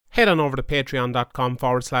head on over to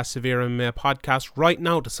patreon.com/Severe MMA podcast right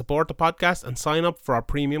now to support the podcast and sign up for our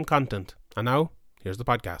premium content. And now, here's the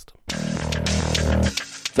podcast.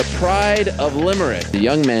 The pride of Limerick, a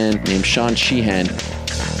young man named Sean Sheehan.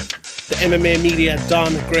 The MMA media,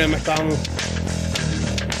 Don Graham McDonald.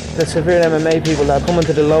 The Severe MMA people that are coming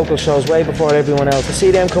to the local shows way before everyone else. I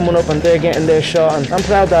see them coming up and they're getting their shot, and I'm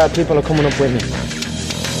proud that people are coming up with me.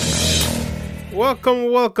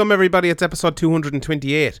 Welcome everybody. It's episode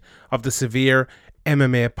 228 of the Severe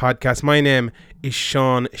MMA podcast. My name is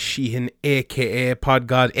Sean Sheehan, aka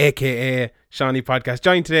Podgod, aka Shawnee Podcast,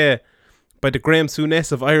 joined today by the Graham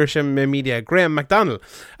Souness of Irish MMA Media, Graham McDonald,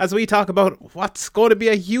 as we talk about what's going to be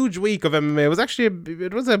a huge week of MMA. It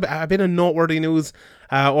was a bit of noteworthy news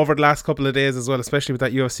over the last couple of days as well, especially with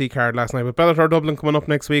that UFC card last night. With Bellator Dublin coming up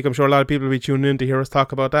next week, I'm sure a lot of people will be tuning in to hear us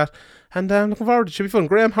talk about that, and I'm looking forward. It should be fun.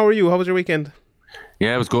 Graham, how are you? How was your weekend?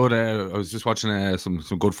 Yeah, it was good. I was just watching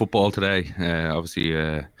some good football today. Obviously,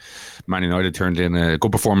 Man United turned in a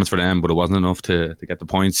good performance for them, but it wasn't enough to get the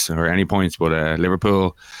points or any points. But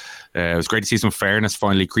Liverpool, it was great to see some fairness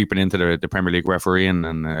finally creeping into the Premier League refereeing,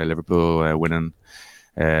 and Liverpool winning.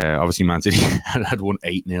 Obviously, Man City had won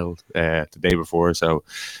 8-0 the day before, so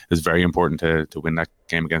it was very important to win that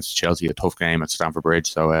game against Chelsea, a tough game at Stamford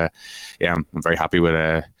Bridge. So, yeah, I'm very happy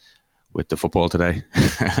with the football today.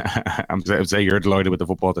 I would say you're delighted with the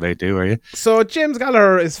football today too, are you? So James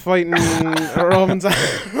Gallagher is fighting Roman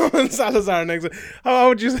Salazar next. How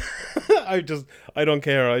would you? I don't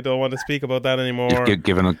care. I don't want to speak about that anymore. You've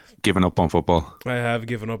given up on football. I have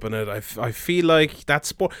given up on it. I feel like that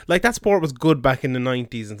sport was good back in the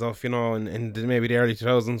 90s and stuff, you know, and maybe the early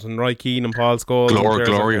 2000s when Roy Keane and Paul Scholes.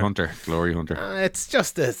 Glory Hunter. It's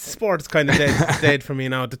just the sport is kind of dead for me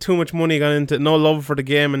now. The too much money gone into it, no love for the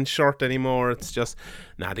game and short anymore. It's just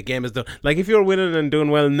the game is done. Like if you're winning and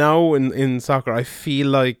doing well now in soccer, I feel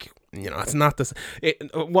like, you know, it's not this.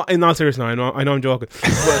 In all seriousness, I know I'm joking,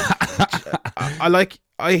 but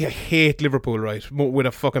I hate Liverpool, right, with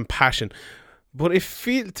a fucking passion. But it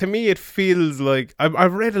feels like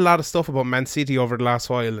I've read a lot of stuff about Man City over the last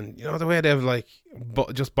while, and you know the way they've like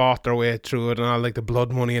just bought their way through it and all, like the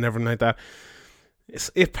blood money and everything like that.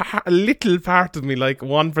 A little part of me, like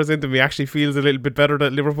 1% of me, actually feels a little bit better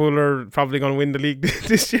that Liverpool are probably going to win the league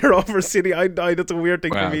this year over City. That's a weird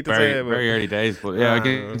thing for me to say. Very early days, but yeah, I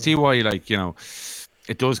can see why. Like, you know,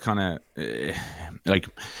 it does kind of like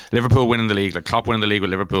Liverpool winning the league, like Klopp winning the league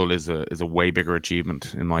with Liverpool is a way bigger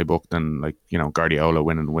achievement in my book than, like, you know, Guardiola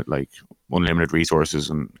winning with like unlimited resources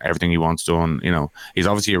and everything he wants done. You know, he's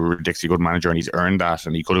obviously a ridiculously good manager and he's earned that,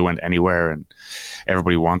 and he could have went anywhere and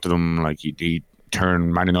everybody wanted him. Like he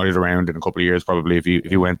turn Man United around in a couple of years probably if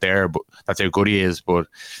he went there, but that's how good he is. But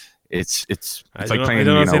it's like playing,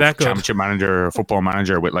 you know, championship manager or football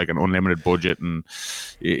manager with like an unlimited budget and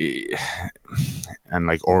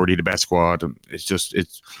like already the best squad. And it's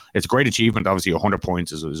a great achievement. Obviously 100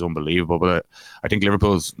 points is unbelievable, but I think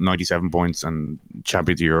Liverpool's 97 points and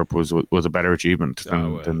Champions of Europe was a better achievement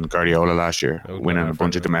than Guardiola last year, winning a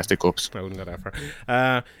bunch of domestic cups. I wouldn't go that far.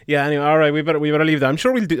 Yeah, anyway, all right, we better leave that. I'm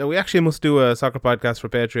sure we actually must do a soccer podcast for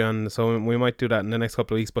Patreon, so we might do that in the next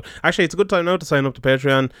couple of weeks. But actually, it's a good time now to sign up to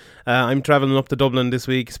Patreon. I'm travelling up to Dublin this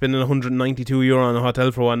week, spending €192 on a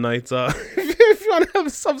hotel for one night, so if you want to help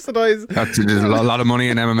subsidise, there's a lot of money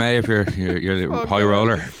in MMA if you're a high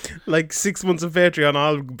roller. Like 6 months of Patreon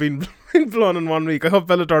all been blown in 1 week. I hope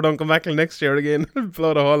Bellator don't come back till next year again and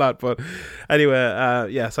blow the whole lot. But anyway,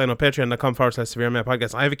 sign up patreon.com/Severe MMA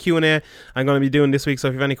podcast. I have a Q&A I'm going to be doing this week, so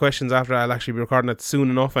if you have any questions after, I'll actually be recording it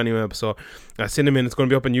soon enough anyway, so send them in. It's going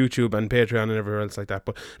to be up on YouTube and Patreon and everywhere else like that.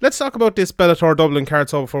 But let's talk about this Bellator Dublin card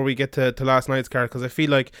so before we get to last night's card, because I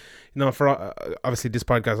feel like, you know, for obviously this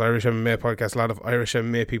podcast, Irish MMA podcast, a lot of Irish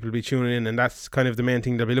MMA people will be tuning in, and that's kind of the main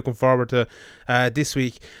thing they'll be looking forward to this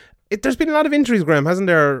week. There's been a lot of injuries, Graham, hasn't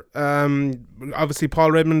there? Obviously,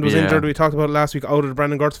 Paul Redmond was injured. We talked about it last week, out of the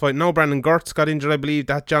Brandon Gertz fight. Now Brandon Gertz got injured, I believe.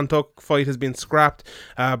 That John Tuck fight has been scrapped.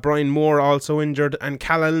 Brian Moore also injured, and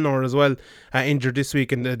Cal Elnor as well injured this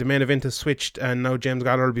week. And the main event has switched, and now James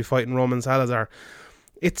Gallagher will be fighting Roman Salazar.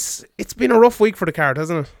 It's been a rough week for the card,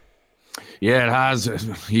 hasn't it? Yeah, it has.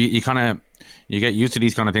 You get used to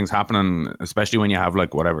these kind of things happening, especially when you have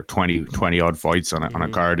like whatever 20 odd fights on a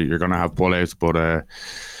card. You're going to have pullouts, but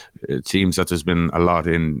it seems that there's been a lot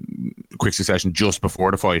in quick succession just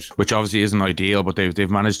before the fight, which obviously isn't ideal, but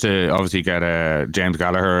they've managed to obviously get James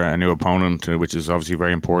Gallagher a new opponent, which is obviously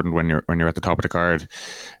very important when you're at the top of the card.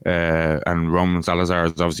 And Roman Salazar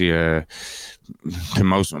is obviously to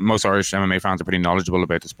most Irish MMA fans are pretty knowledgeable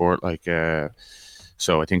about the sport, like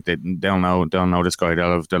so I think they'll know this guy.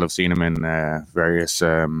 They'll have seen him in various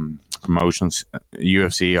promotions,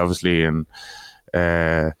 UFC obviously, and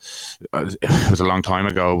it was a long time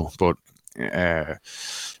ago, but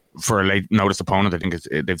for a late notice opponent, I think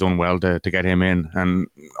they've done well to get him in. And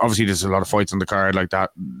obviously there's a lot of fights on the card like that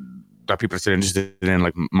people are still interested in,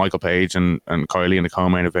 like Michael Page and Kylie in the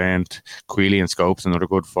co-main event, Queally and Scopes, another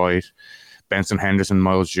good fight, Benson Henderson,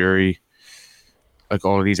 Miles Jury, like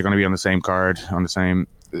all of these are going to be on the same card, on the same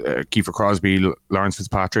Kiefer Crosby, Lawrence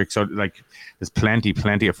Fitzpatrick. So like there's plenty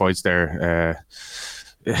of fights there.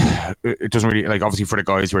 It doesn't really, like, obviously for the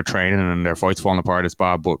guys who are training and their fights falling apart, it's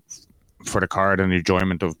bad, but for the card and the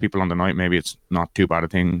enjoyment of people on the night, maybe it's not too bad a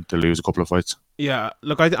thing to lose a couple of fights. Yeah,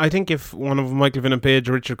 look, I think if one of Michael Venom Page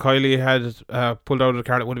or Richard Kiley had pulled out of the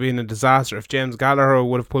card, it would have been a disaster. If James Gallagher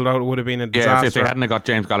would have pulled out, it would have been a disaster. Yeah, if they hadn't got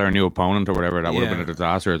James Gallagher a new opponent or whatever, that would have been a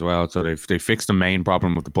disaster as well. So they fixed the main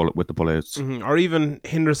problem with the pullouts. Mm-hmm. Or even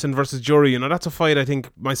Henderson versus Jury, that's a fight I think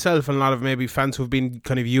myself and a lot of maybe fans who've been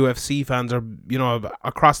kind of UFC fans or,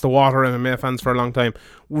 across the water MMA fans for a long time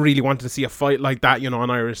really wanted to see a fight like that, on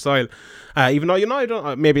Irish soil. Even though, I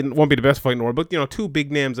don't, maybe it won't be the best fight in the world, but, two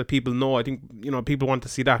big names that people know, I think, people want to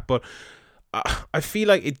see that. But I feel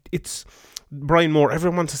like it's Brian Moore,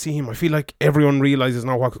 everyone wants to see him. I feel like everyone realises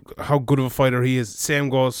now how good of a fighter he is. Same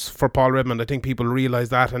goes for Paul Redmond. I think people realise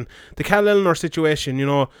that. And the Cal Elnor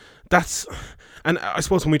situation, that's... And I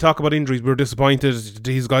suppose when we talk about injuries, we're disappointed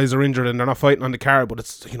these guys are injured and they're not fighting on the card. But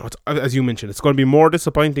it's, it's, as you mentioned, it's going to be more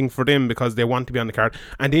disappointing for them because they want to be on the card.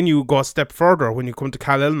 And then you go a step further when you come to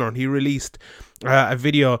Cal Elnor, and he released a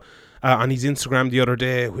video on his Instagram the other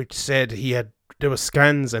day, which said there was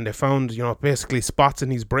scans and they found, basically spots in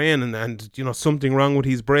his brain and something wrong with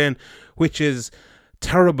his brain, which is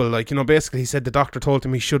terrible. Like, basically he said the doctor told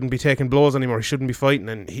him he shouldn't be taking blows anymore, he shouldn't be fighting,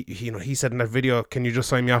 and he said in that video, can you just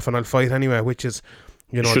sign me off and I'll fight anyway, which is,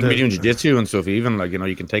 shouldn't be doing jiu-jitsu and stuff even, like,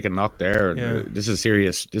 you can take a knock there, and this is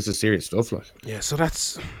serious stuff, like. Yeah, so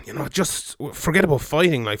that's, just forget about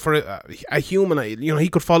fighting, like, for a human, he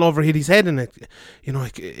could fall over, hit his head, and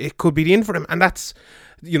it could be the end for him, and that's,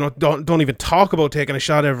 don't even talk about taking a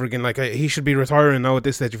shot ever again. Like, he should be retiring now at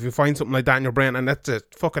this stage if you find something like that in your brain. And that's a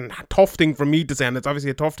fucking tough thing for me to say, and it's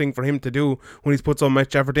obviously a tough thing for him to do when he's put so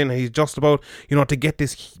much effort in. He's just about, to get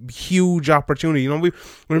this huge opportunity. We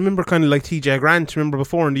remember kind of like TJ Grant, remember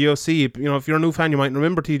before in the UFC, if you're a new fan you might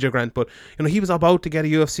remember TJ Grant, but he was about to get a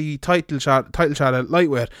UFC title shot at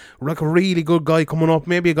lightweight, like a really good guy coming up,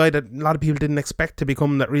 maybe a guy that a lot of people didn't expect to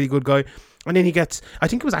become that really good guy. And then he gets, I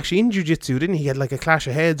think it was actually in jiu-jitsu, didn't he? He had like a clash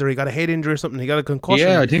of heads, or he got a head injury or something. He got a concussion.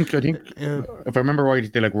 Yeah, I think if I remember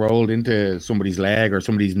right, they like rolled into somebody's leg or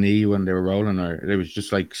somebody's knee when they were rolling, or it was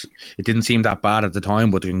just like, it didn't seem that bad at the time,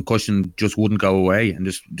 but the concussion just wouldn't go away, and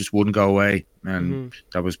just wouldn't go away. And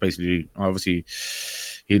that was basically, obviously,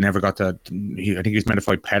 he never got that. I think he was meant to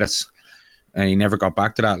fight Pettis, and he never got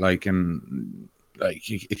back to that. Like, and like,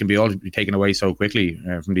 it can be all be taken away so quickly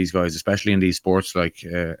from these guys, especially in these sports like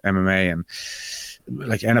MMA, and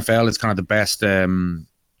like NFL is kind of the best. Kind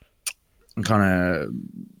of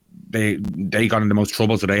they got in the most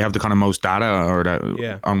trouble, so they have the kind of most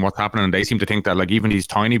data on what's happening, and they seem to think that, like, even these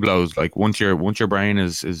tiny blows, like once your brain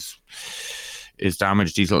is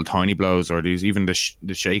damaged, these little tiny blows, or these even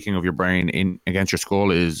the shaking of your brain in against your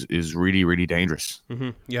skull is really, really dangerous.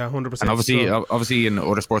 Yeah, 100%. And obviously in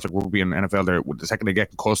other sports like rugby and NFL, the second they get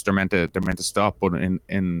concussed, they're meant to stop. But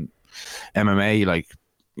in MMA, like,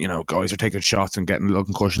 guys are taking shots and getting little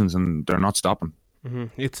concussions, and they're not stopping.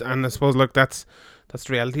 And I suppose, like, that's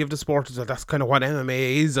the reality of the sport. Is that's kind of what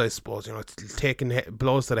MMA is, I suppose. It's taking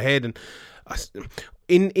blows to the head, and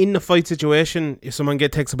in the fight situation, if someone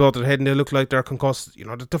takes a blow to the head and they look like they're concussed,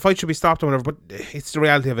 the fight should be stopped or whatever. But it's the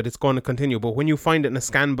reality of it. It's going to continue. But when you find it in a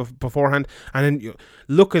scan beforehand, and then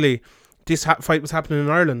luckily this fight was happening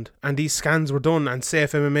in Ireland, and these scans were done, and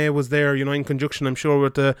Safe MMA was there, in conjunction, I'm sure,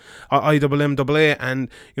 with the IMMAA, and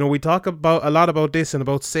we talk a lot about this and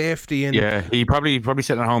about safety. And yeah, he probably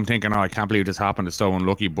sitting at home thinking, "Oh, I can't believe this happened. It's so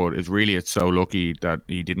unlucky." But it's so lucky that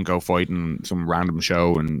he didn't go fighting some random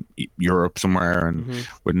show in Europe somewhere, and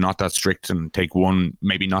with not that strict, and take one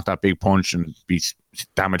maybe not that big punch and be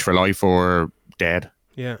damaged for life or dead.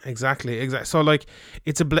 Yeah, exactly. So, like,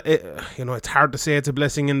 it's it's hard to say it's a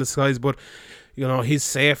blessing in disguise, but his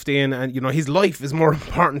safety and his life is more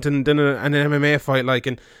important than an MMA fight, like,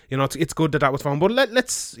 and it's good that was found. But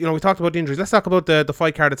let's we talked about the injuries. Let's talk about the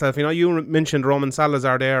fight card itself. You mentioned Roman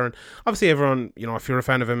Salazar there, and obviously everyone, if you're a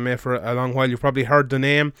fan of MMA for a long while, you've probably heard the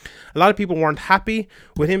name. A lot of people weren't happy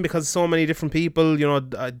with him because so many different people,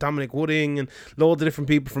 Dominic Wooding and loads of different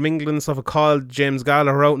people from England and stuff have called James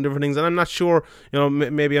Gallagher out and different things, and I'm not sure,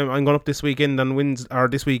 maybe I'm going up this weekend on Wednesday, or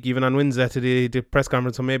this week even on Wednesday, to the press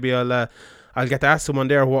conference, so maybe I'll get to ask someone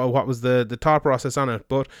there what was the thought process on it.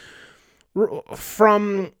 But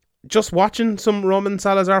from just watching some Roman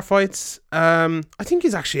Salazar fights, I think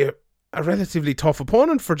he's actually a relatively tough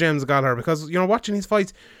opponent for James Gallagher, because, you know, watching his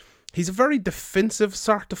fights, he's a very defensive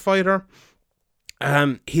sort of fighter.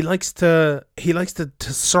 He likes to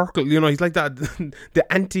circle, you know, he's like that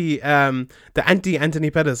the anti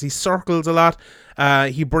Anthony Pettis. He circles a lot.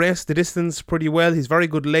 He breaks the distance pretty well. He's very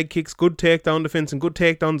good leg kicks, good takedown defense, and good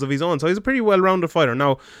takedowns of his own. So he's a pretty well-rounded fighter.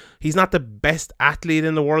 Now, he's not the best athlete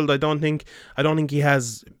in the world, I don't think. I don't think he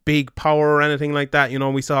has big power or anything like that. You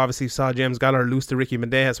know, we saw James Gallagher lose to Ricky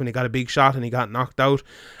Bandejas when he got a big shot and he got knocked out.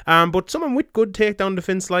 But someone with good takedown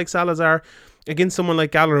defense like Salazar against someone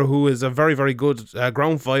like Gallagher, who is a very, very good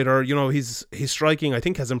ground fighter, you know, his striking, I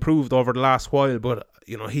think, has improved over the last while, but,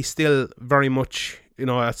 you know, he's still very much, you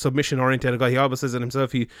know, a submission-oriented guy. He always says it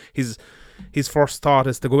himself. His first thought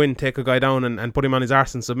is to go in, take a guy down, and put him on his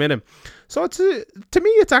arse and submit him. So to me,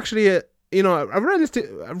 it's actually a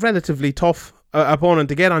relatively tough opponent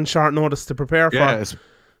to get on short notice to prepare for.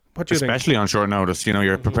 What do you think? Especially on short notice, you know,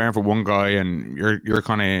 you're preparing for one guy and you're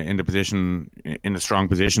kind of in a strong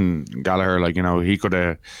position. Gallagher, like, you know, he could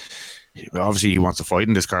have, obviously he wants to fight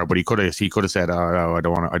in this card, but he could have said, oh, no, I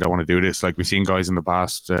don't want to do this. Like, we've seen guys in the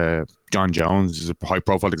past. John Jones is a high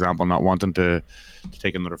profile example, not wanting to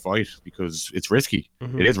take another fight because it's risky.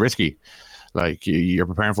 It is risky. Like, you're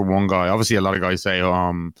preparing for one guy. Obviously, a lot of guys say, oh,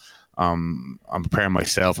 I'm preparing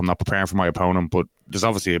myself. I'm not preparing for my opponent. But there's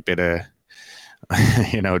obviously a bit of,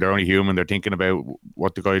 you know, they're only human. They're thinking about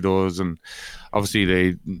what the guy does, and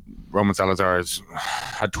obviously Roman Salazar has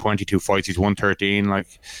had 22 fights. He's won 13. Like,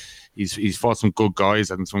 he's fought some good guys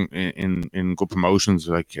and some in good promotions.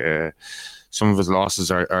 Like, some of his losses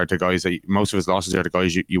are to guys that most of his losses are to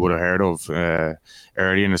guys you would have heard of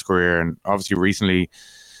early in his career, and obviously recently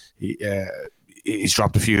he's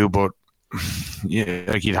dropped a few, but. Yeah,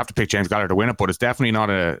 like, you'd have to pick James Gallagher to win it, but it's definitely not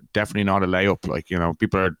a layup. Like, you know,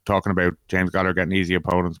 people are talking about James Gallagher getting easy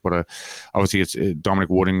opponents, but obviously it's Dominic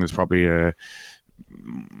Wooding is probably a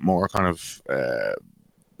more kind of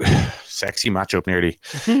sexy matchup nearly.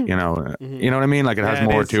 You know, you know what I mean? Like, it has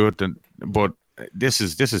more to it than. But this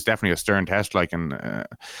is definitely a stern test. Like, and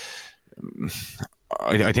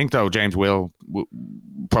I think though James will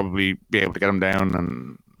probably be able to get him down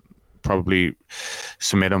and probably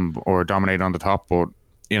submit him or dominate on the top, but,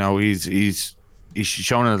 you know, he's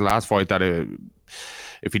shown in his last fight that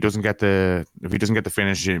if he doesn't get the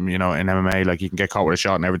finish, you know, in MMA, like, you can get caught with a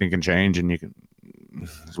shot and everything can change. And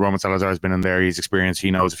Roman Salazar has been in there, he's experienced, he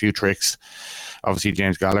knows a few tricks. Obviously,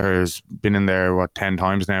 James Gallagher has been in there 10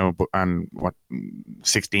 times now, and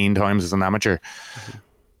 16 times as an amateur.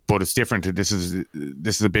 But it's different. This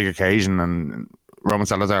is a big occasion, and Roman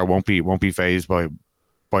Salazar won't be fazed by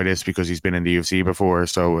this because he's been in the UFC before.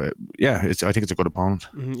 So I think it's a good opponent.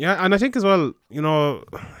 Yeah, and I think as well, you know,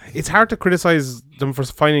 it's hard to criticize them for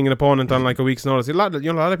finding an opponent on like a week's notice. A lot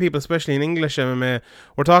of people, especially in English MMA,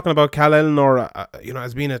 were talking about Cal Elnor, you know,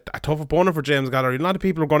 as being a tough opponent for James Gallagher. A lot of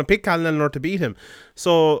people are going to pick Cal Elnor to beat him.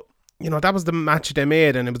 So, you know, that was the match they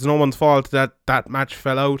made, and it was no one's fault that match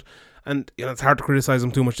fell out. And, you know, it's hard to criticize him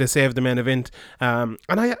too much. They saved the main event. And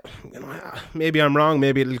maybe I'm wrong.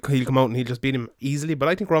 Maybe he'll come out and he'll just beat him easily. But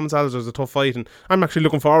I think Roman Salazar is a tough fight, and I'm actually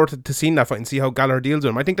looking forward to seeing that fight and see how Gallagher deals with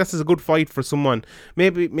him. I think this is a good fight for someone.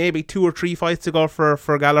 Maybe 2 or 3 fights to go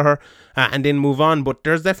for Gallagher, and then move on. But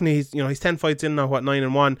there's definitely, you know, he's 10 fights in now.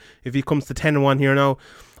 9-1. If he comes to 10-1 here now,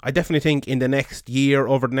 I definitely think in the next year,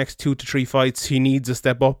 over the next 2 to 3 fights, he needs a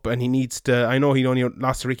step up, and he needs to. I know he only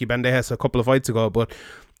lost to Ricky Bandejas a couple of fights ago, but.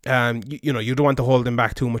 You know, you don't want to hold him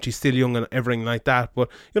back too much. He's still young and everything like that, but,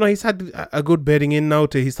 you know, he's had a good bedding in now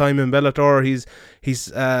to his time in Bellator. He's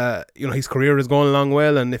you know, his career is going along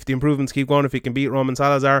well, and if the improvements keep going, if he can beat Roman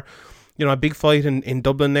Salazar, you know, a big fight in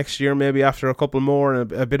Dublin next year, maybe after a couple more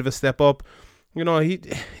and a bit of a step up, you know,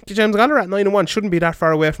 James Gallagher at 9-1 shouldn't be that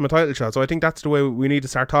far away from a title shot. So I think that's the way we need to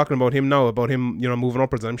start talking about him now, about him, you know, moving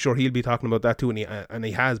upwards. I'm sure he'll be talking about that too, and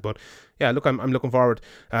he has. But yeah, look, I'm looking forward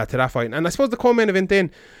to that fight. And I suppose the co-main event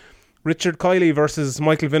then, Richard Kiley versus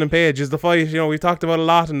Michael Venom Page, is the fight, you know, we've talked about a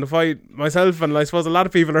lot in the fight myself, and I suppose a lot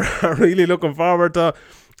of people are really looking forward to.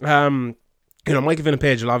 You know, Michael Venom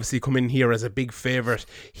Page will obviously come in here as a big favourite.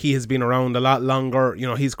 He has been around a lot longer, you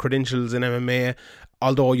know, his credentials in MMA.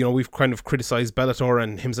 Although, you know, we've kind of criticised Bellator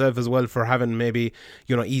and himself as well for having maybe,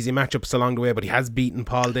 you know, easy matchups along the way, but he has beaten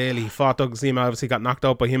Paul Daly. He fought Doug Sima, obviously got knocked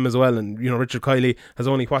out by him as well. And, you know, Richard Kiley has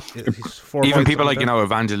only, 4 even people like, you know,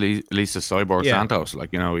 Evangelista Cyborg Santos,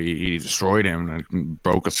 like, you know, he destroyed him and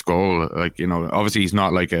broke a skull. Like, you know, obviously he's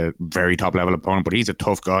not like a very top level opponent, but he's a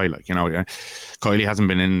tough guy. Like, you know, Kiley hasn't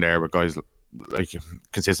been in there with guys like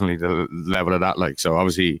consistently the level of that. Like, so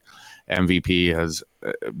obviously MVP has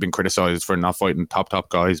been criticized for not fighting top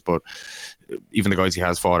guys, but even the guys he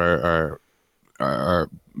has fought are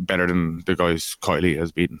better than the guys Kylie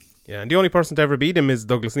has beaten. Yeah, and the only person to ever beat him is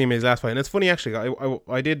Douglas Lima, his last fight. And it's funny, actually,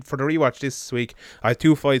 I did, for the rewatch this week, I had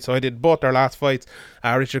 2 fights, so I did both their last fights.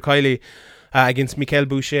 Richard Kiley against Mikel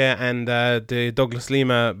Boucher, and the Douglas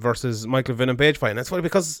Lima versus Michael Venom Page fight. And it's funny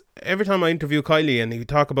because every time I interview Kiley and he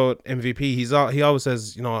talk about MVP, he always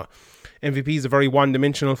says, you know, MVP is a very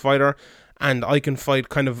one-dimensional fighter, and I can fight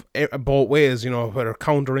kind of both ways, you know, whether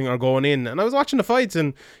countering or going in. And I was watching the fights,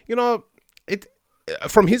 and, you know,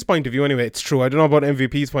 from his point of view anyway, it's true. I don't know about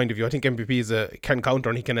MVP's point of view. I think MVP can counter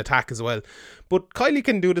and he can attack as well. But Kiley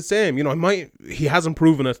can do the same. You know, he hasn't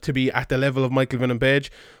proven it to be at the level of Michael Venom Page,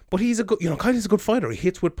 but he's a good, you know, Kiley's a good fighter. He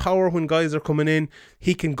hits with power when guys are coming in.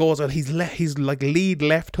 He can go as well. He's like lead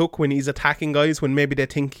left hook when he's attacking guys, when maybe they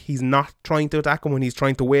think he's not trying to attack them, when he's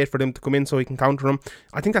trying to wait for them to come in so he can counter them.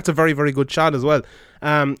 I think that's a very, very good shot as well.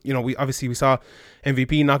 You know, we saw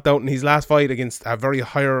MVP knocked out in his last fight against a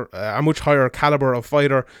much higher caliber of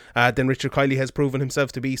fighter than Richard Kiley has proven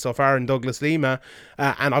himself to be so far in Douglas Lima,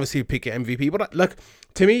 and obviously pick MVP. But look,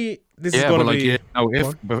 to me, this is going to be.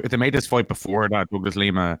 If they made this fight before that Douglas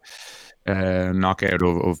Lima knockout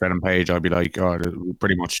of Venom Page, I'd be like, oh,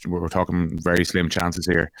 pretty much we're talking very slim chances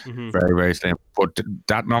here, very, very slim. But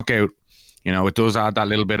that knockout, you know, it does add that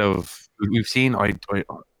little bit of. We've seen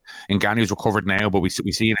Ngannou's recovered now, but we've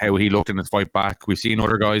seen how he looked in his fight back. We've seen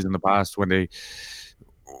other guys in the past when they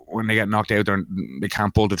get knocked out, they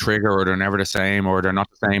can't pull the trigger, or they're never the same, or they're not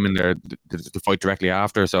the same in the fight directly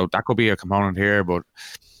after. So that could be a component here, but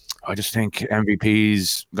I just think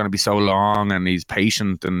MVP's going to be so long, and he's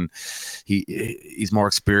patient, and he's more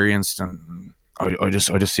experienced, and I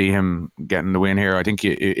just see him getting the win here. I think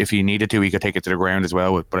if he needed to, he could take it to the ground as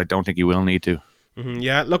well, but I don't think he will need to.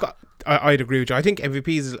 Yeah, look, I'd agree with you. I think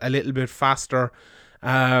MVP is a little bit faster.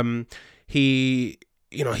 He's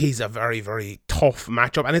a very, very tough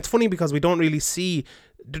matchup, and it's funny because we don't really see.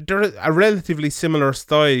 They're a relatively similar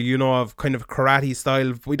style, you know, of kind of karate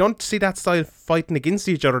style. We don't see that style fighting against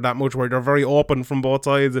each other that much, where they're very open from both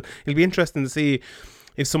sides. It'll be interesting to see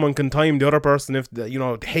if someone can time the other person, if the, you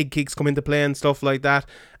know, head kicks come into play and stuff like that.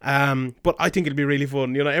 But I think it'll be really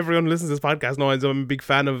fun. You know, everyone who listens to this podcast knows I'm a big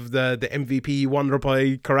fan of the MVP Wonder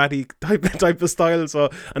Pie karate type of style. So,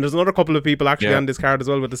 and there's another couple of people actually on this card as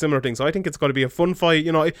well with a similar thing. So I think it's going to be a fun fight.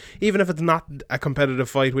 You know, even if it's not a competitive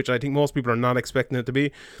fight, which I think most people are not expecting it to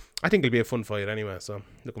be, I think it'll be a fun fight anyway. So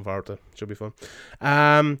looking forward to it. Should be fun.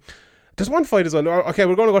 There's one fight as well. Okay,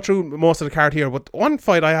 we're going to go through most of the card here, but one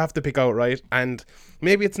fight I have to pick out, right? And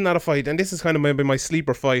maybe it's not a fight, and this is kind of maybe my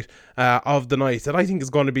sleeper fight of the night that I think is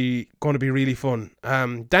going to be really fun.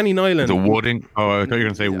 Danny Nyland. The Wooding. Oh, I thought you were going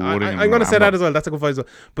to say Wooding. I'm going to say that as well. That's a good fight as well.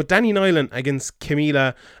 But Danny Nyland against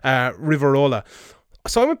Camila Rivarola.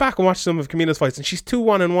 So I went back and watched some of Camila's fights, and she's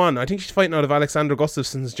 2-1-1. I think she's fighting out of Alexander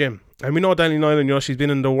Gustafsson's gym. And we know Danny Nyland, you know, she's been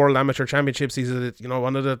in the World Amateur Championships. She's,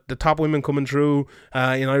 one of the top women coming through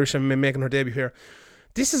in Irish MMA, making her debut here.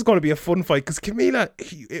 This is going to be a fun fight because Camila,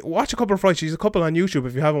 watch a couple of fights. She's a couple on YouTube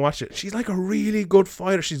if you haven't watched it. She's like a really good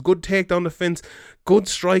fighter. She's good takedown defense, good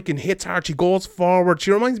striking, hits hard. She goes forward. She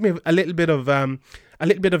reminds me of a little bit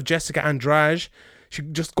of Jessica Andrade. She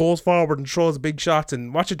just goes forward and throws big shots.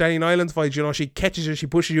 And watch a Danny Nyland's fight, you know, she catches you, she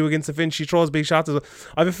pushes you against the fence, she throws big shots. I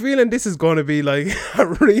have a feeling this is going to be like a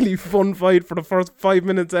really fun fight for the first 5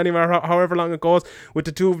 minutes anyway, however long it goes, with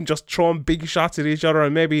the two of them just throwing big shots at each other,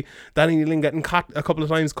 and maybe Danny Nyland getting caught a couple of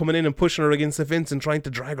times coming in and pushing her against the fence and trying to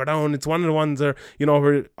drag her down. It's one of the ones where, you know,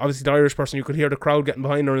 where obviously the Irish person, you could hear the crowd getting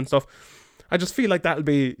behind her and stuff. I just feel like that'll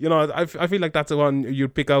be, you know, I feel like that's the one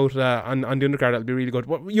you'd pick out on the undercard. That'll be really good.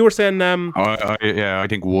 What you were saying? I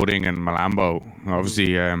think Wooding and Malambo.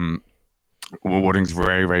 Obviously, Wooding's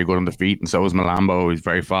very, very good on the feet, and so is Malambo. He's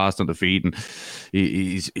very fast on the feet, and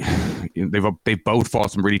they've both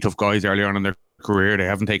fought some really tough guys earlier on in their career. They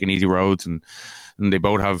haven't taken easy roads, and they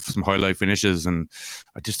both have some highlight finishes, and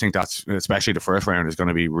I just think that's, especially the first round, is going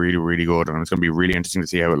to be really, really good, and it's going to be really interesting to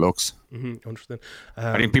see how it looks. Interesting.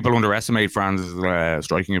 I think people underestimate Franz's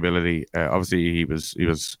striking ability. Obviously, he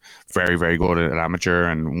was very, very good at amateur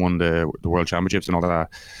and won the world championships and all that.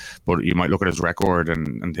 But you might look at his record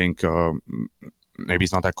and think maybe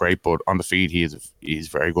he's not that great, but on the feet he's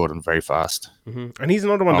very good and very fast. And he's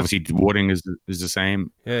another one. Obviously, Wooding is the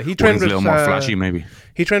same. Yeah, he trained with a little more flashy, maybe.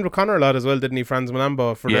 He trained with Conor a lot as well, didn't he? Franz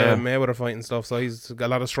Malambo for the Mayweather fight and stuff. So he's got a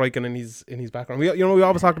lot of striking in his background. We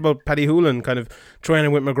always talked about Paddy Hoolan kind of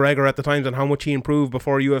training with McGregor at the times and how much he improved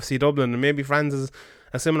before UFC Dublin, and maybe Franz is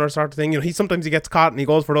a similar sort of thing. You know, sometimes he gets caught and he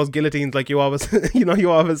goes for those guillotines like you always you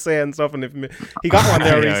always say and stuff. And if he got one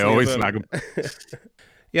there recently. I always well. flag him.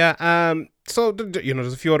 Yeah. So you know,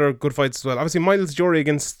 there's a few other good fights as well. Obviously, Miles Jury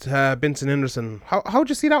against Vincent Henderson. How do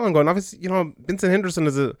you see that one going? Obviously, you know, Vincent Henderson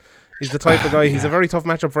is the type of guy. He's a very tough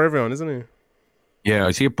matchup for everyone, isn't he? Yeah,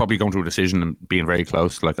 I see it probably going through a decision and being very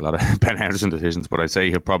close, like a lot of Ben Henderson decisions. But I'd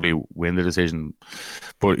say he'll probably win the decision.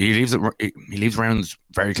 But he leaves rounds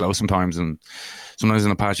very close sometimes, and sometimes in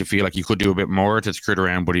the past you feel like you could do a bit more to secure the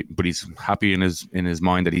round. But he's happy in his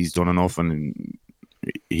mind that he's done enough, and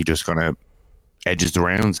he just kind of edges the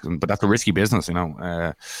rounds. But that's a risky business, you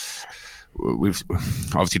know. We've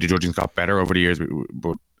obviously the judging's got better over the years,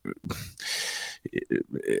 but.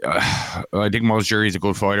 I think Miles Jury is a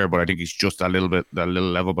good fighter, but I think he's just that little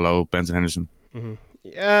level below Benson Henderson. Mm-hmm.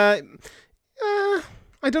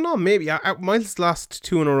 I don't know. Maybe Miles lost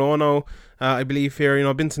 2 in a row now. I believe here. You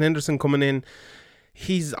know, Benson Henderson coming in.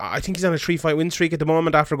 I think he's on a 3-fight win streak at the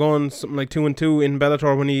moment after going something like 2-2 in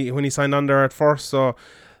Bellator when he signed on there at first. So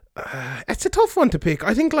it's a tough one to pick.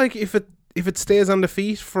 I think like if it stays on the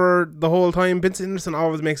feet for the whole time, Vincent Henderson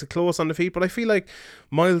always makes it close on the feet, but I feel like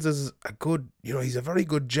Miles is a good, you know, he's a very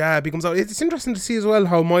good jab. He comes out. It's interesting to see as well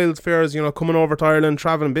how Miles fares, you know, coming over to Ireland,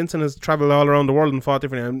 travelling. Vincent has travelled all around the world and fought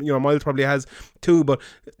differently. And, you know, Miles probably has too, but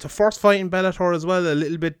it's a first fight in Bellator as well, a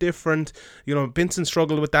little bit different. You know, Vincent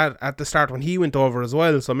struggled with that at the start when he went over as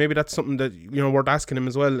well, so maybe that's something that, you know, worth asking him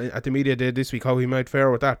as well at the media day this week, how he might fare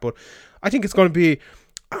with that. But I think it's going to be...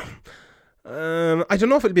 I don't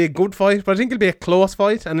know if it'll be a good fight, but I think it'll be a close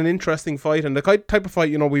fight and an interesting fight, and the type of fight,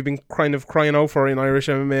 you know, we've been kind of crying out for in Irish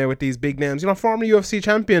MMA with these big names. You know, former UFC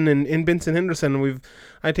champion in Vincent Henderson.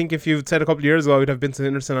 I think if you'd said a couple of years ago we'd have Vincent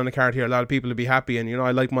Henderson on the card here, a lot of people would be happy. And you know,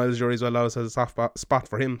 I like Miles Jury as well. I was a soft spot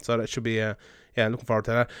for him, so that should be looking forward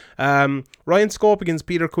to that. Ryan Scope against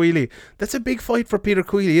Peter Queally. That's a big fight for Peter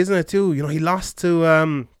Queally, isn't it too? You know, he lost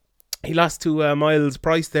to Miles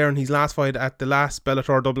Price there in his last fight at the last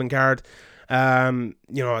Bellator Dublin card. You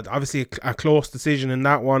know, obviously a close decision in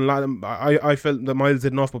that one. I felt that Miles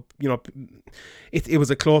did enough, but you know, it was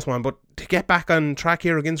a close one. But to get back on track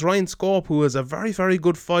here against Ryan Scope, who is a very, very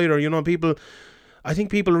good fighter, you know, I think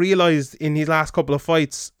people realised in his last couple of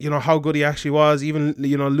fights, you know, how good he actually was. Even,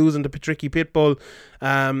 you know, losing to Patricky Pitbull,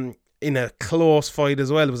 in a close fight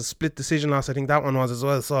as well. It was a split decision loss, I think that one was as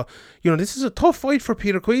well. So, you know, this is a tough fight for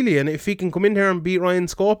Peter Queally, and if he can come in here and beat Ryan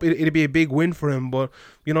Scope, it'd be a big win for him. But,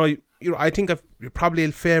 you know, I think I've probably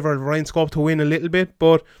favoured Ryan Scope to win a little bit,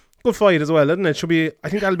 but good fight as well, isn't it? I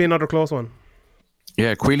think that'll be another close one.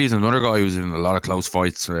 Yeah, Queally's another guy who's in a lot of close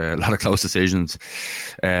fights, a lot of close decisions.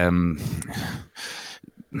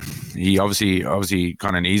 He obviously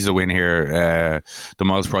kind of needs a win here. The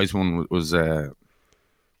Miles Price one was...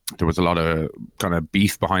 there was a lot of kind of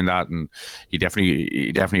beef behind that, and he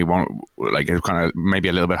definitely won't, like, it's kind of maybe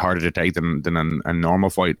a little bit harder to take than a normal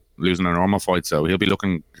fight, losing a normal fight. So he'll be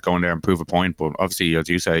looking to go in there and prove a point. But obviously, as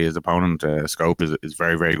you say, his opponent Scope is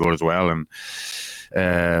very, very good as well. And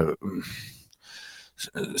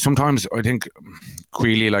sometimes I think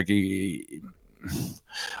Queally, like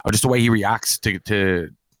or just the way he reacts to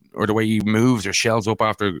or the way he moves or shells up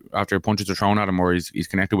after punches are thrown at him, or he's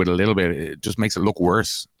connected with a little bit, it just makes it look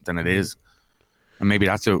worse than it is. And maybe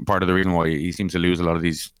that's a part of the reason why he seems to lose a lot of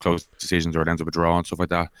these close decisions, or it ends up a draw and stuff like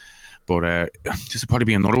that. But this will probably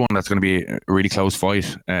be another one that's going to be a really close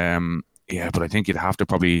fight. Yeah, but I think you'd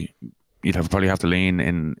probably have to lean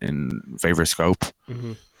in favour of Scope.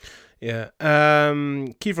 Mm-hmm. Yeah.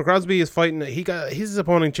 Kiefer Crosby is fighting. He got his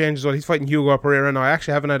opponent changed as well. He's fighting Hugo Pereira now. I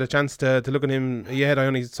actually haven't had a chance to look at him yet. I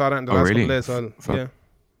only saw that in the last couple of days. So yeah.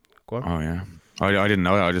 Go on. Oh yeah. I didn't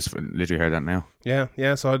know that. I just literally heard that now.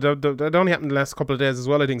 Yeah. So that only happened the last couple of days as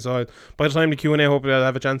well, I think. So by the time the Q&A, hopefully I'll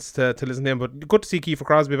have a chance to listen to him. But good to see Kiefer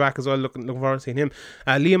Crosby back as well. Looking forward to seeing him.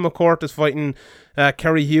 Liam McCourt is fighting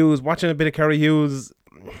Kerry Hughes. Watching a bit of Kerry Hughes.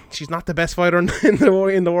 She's not the best fighter in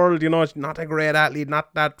the world, you know. She's not a great athlete,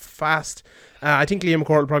 not that fast. I think Liam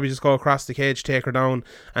McCourt will probably just go across the cage, take her down,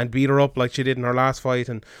 and beat her up like she did in her last fight.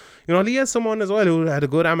 And you know, Leah's someone as well who had a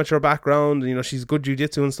good amateur background. You know, she's good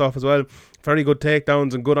jiu-jitsu and stuff as well. Very good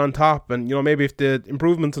takedowns and good on top. And you know, maybe if the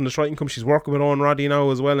improvements in the striking come, she's working with Owen Roddy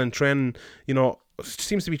now as well and training. You know,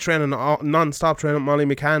 seems to be training non-stop, training Molly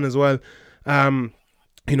McCann as well.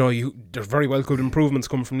 You know, there's very well good improvements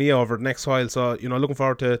coming from Nia over the next while. So, you know, looking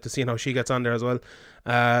forward to seeing how she gets on there as well.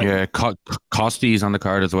 Yeah, Costy's on the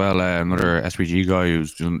card as well. Another SPG guy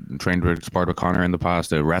who's trained with Sport with Connor in the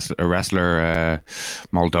past. A wrestler,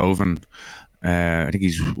 Moldovan. I think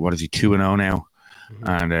he's 2-0 now.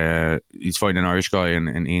 and he's fighting an Irish guy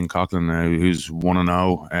in Ian Coughlin, who's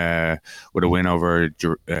 1-0 with a win over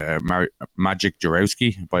Magic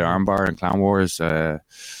Jarowski by armbar in Clan Wars.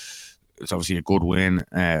 It's obviously a good win,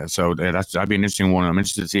 so that'd be an interesting one. I'm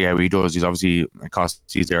interested to see how he does. He's obviously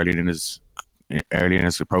he's early in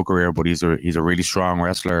his pro career, but he's a really strong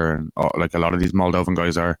wrestler, and like a lot of these Moldovan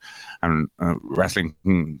guys are, and wrestling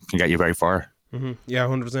can get you very far. Yeah,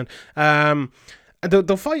 100%.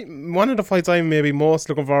 The fight, one of the fights I'm maybe most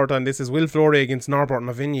looking forward to, and this is Will Fleury against Norbert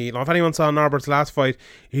Novinyi. You know, if anyone saw Norbert's last fight,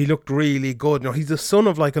 he looked really good. You know, he's the son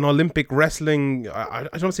of like an Olympic wrestling, I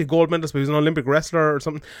don't want to say gold medalist, but he's an Olympic wrestler or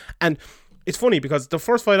something. And it's funny because the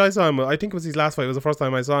first fight I saw him, I think it was his last fight, it was the first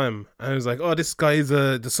time I saw him, and I was like, oh, this guy's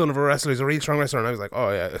the son of a wrestler, he's a really strong wrestler, and I was like, oh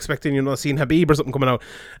yeah, expecting, you know, seeing Habib or something coming out,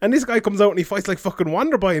 and this guy comes out and he fights like fucking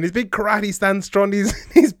Wonderboy in his big karate stance, throwing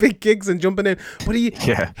these big kicks and jumping in, but he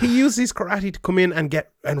used his karate to come in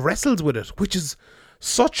and wrestles with it, which is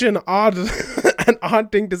such an odd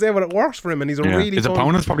thing to say, but it works for him, and he's his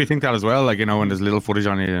opponents probably think that as well. Like, you know, when there's little footage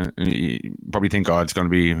on you probably think, oh, it's going to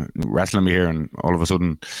be wrestling me here, and all of a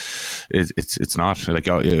sudden it's not. Like,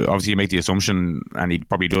 obviously you make the assumption, and he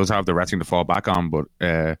probably does have the wrestling to fall back on, but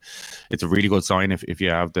it's a really good sign if you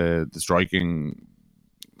have the striking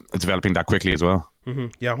developing that quickly as well.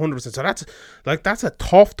 Yeah, 100%. So that's a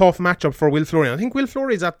tough matchup for Will Fleury. I think Will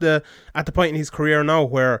Fleury is at the point in his career now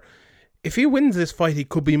where if he wins this fight, he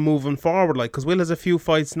could be moving forward. Like, because Will has a few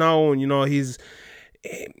fights now, and you know, he's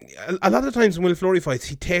a lot of times when Will Fleury fights,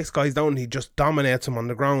 he takes guys down and he just dominates them on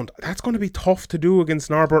the ground. That's going to be tough to do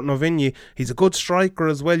against Norbert Novinyi. He's a good striker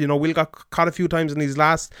as well. You know, Will got caught a few times in his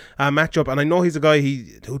last matchup, and I know he's a guy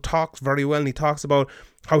who talks very well, and he talks about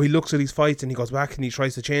how he looks at these fights and he goes back and he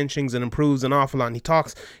tries to change things and improves an awful lot, and he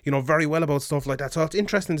talks, you know, very well about stuff like that. So it's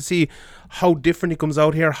interesting to see how different he comes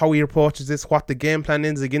out here, how he approaches this, what the game plan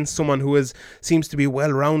is against someone who seems to be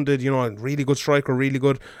well-rounded, you know, really good striker, really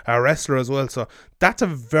good wrestler as well. So that's a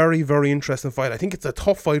very, very interesting fight. I think it's a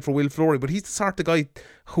tough fight for Will Fleury, but he's the sort of guy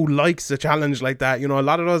who likes a challenge like that. You know, a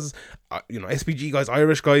lot of those, you know, SPG guys,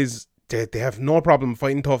 Irish guys, they have no problem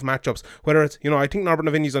fighting tough matchups. Whether it's, you know, I think Norbert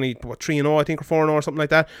Novinyi's only 3-0, I think, or 4-0 or something like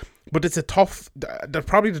that. But it's they're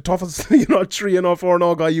probably the toughest, you know, 3-0,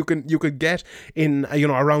 4-0 guy you could get in, you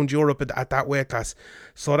know, around Europe at that weight class.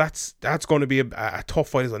 So that's going to be a tough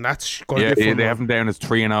fight as well. And that's going to be fun. They have him down as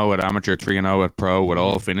 3-0 at amateur, 3-0 at pro with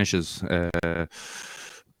all finishes.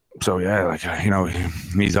 So yeah, like, you know,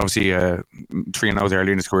 he's obviously 3-0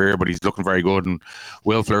 early in his career, but he's looking very good. And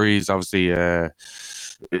Will Fleury's obviously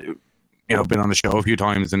you know, been on the show a few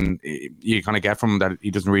times, and you kind of get from that he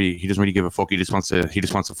doesn't really give a fuck. He just wants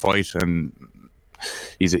to fight, and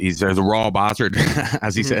he's a raw bastard,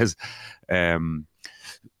 as he says.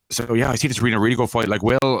 So yeah, I see this being a really good fight. Like,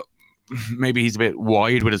 Will, maybe he's a bit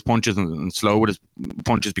wide with his punches and slow with his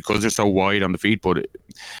punches because they're so wide on the feet, but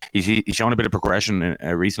he's shown a bit of progression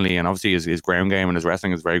recently, and obviously his ground game and his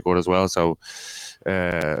wrestling is very good as well. So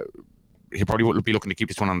he probably would be looking to keep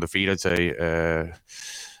this one on the feet, I'd say,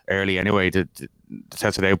 early anyway, to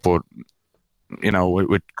test it out. But you know,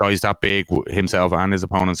 with guys that big, himself and his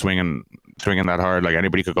opponent swinging that hard, like,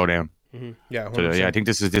 anybody could go down. Yeah, 100%. So yeah, I think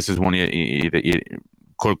this is one that you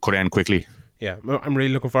could end quickly. Yeah, I'm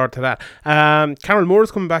really looking forward to that. Cameron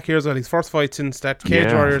Moore's coming back here as well. His first fight since that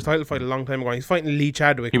Cage Warriors title fight a long time ago. He's fighting Lee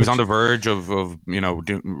Chadwick. He was on the verge of you know,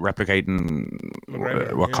 replicating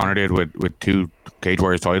what Conor did with 2 Cage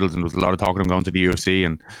Warriors titles, and there was a lot of talk of him going to the UFC,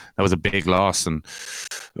 and that was a big loss. And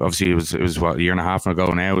obviously it was what, a year and a half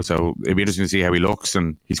ago now. So it'd be interesting to see how he looks.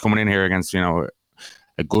 And he's coming in here against, you know,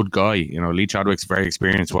 a good guy. You know, Lee Chadwick's very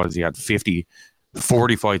experienced. He had 40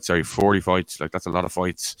 fights. Like, that's a lot of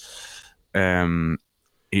fights.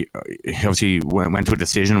 He obviously went to a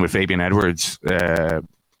decision with Fabian Edwards. I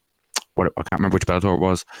can't remember which Bellator it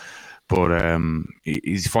was, but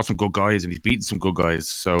he's fought some good guys and he's beaten some good guys.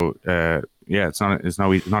 So yeah, it's not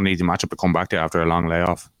an easy matchup to come back to after a long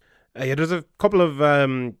layoff. Yeah, there's a couple of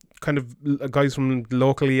kind of guys from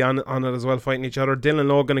locally on it as well fighting each other. Dylan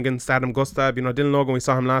Logan against Adam Gustab. You know, Dylan Logan, we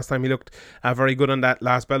saw him last time. He looked very good on that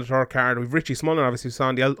last Bellator card. We've Richie Smullen, obviously, we saw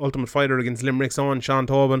on the Ultimate Fighter against Limerick's own Sean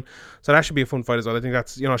Tobin. So that should be a fun fight as well. I think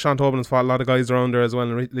that's, you know, Sean Tobin has fought a lot of guys around there as well,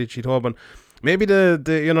 and Richie Tobin. Maybe the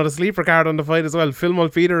you know, the sleeper card on the fight as well. Phil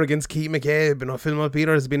Mulpeter against Keith McCabe. You know, Phil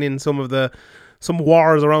Mulpeter has been in some of the some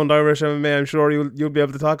wars around Irish MMA. I'm sure you'll be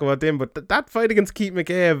able to talk about them. But that fight against Keith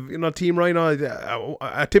McCabe, you know, Team Rhino,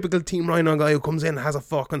 a typical Team Rhino guy who comes in and has a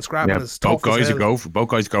fucking scrap. Yeah, And is tough both as guys hell. both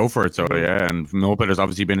guys go for it. So yeah, and Mo Bella's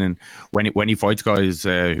obviously been in when he fights guys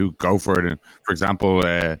who go for it. And for example,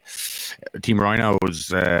 Team Rhino was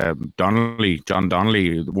John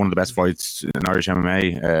Donnelly, one of the best fights in Irish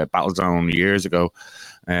MMA, Battlezone years ago.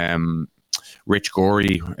 Rich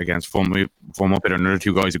Gorey against Fum Up, another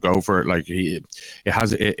two guys who go for it. Like it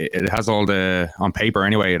has all the, on paper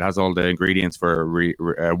anyway, it has all the ingredients for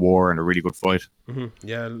a war and a really good fight.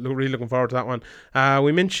 Yeah, really looking forward to that one.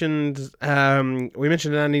 We mentioned the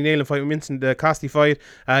Andy Nealon fight. We mentioned the Costi fight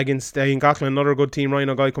against Ian Coughlin, another good Team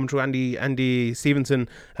Rhino guy come through. Andy Stevenson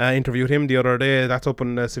interviewed him the other day. That's up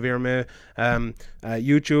on Severe May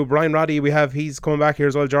YouTube. Ryan Roddy, he's coming back here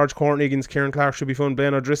as well. George Courtney against Kieran Clark should be fun.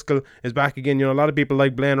 Blaine O'Driscoll is back again. You know, a lot of people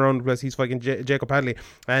like Blaine around because he's fighting Jacob Hadley.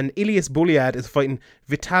 And Ilias Buliad is fighting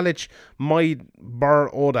Vitalic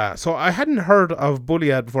Maidbaroda. So I hadn't heard of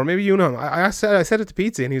Buliad before. Maybe you know him. I said it to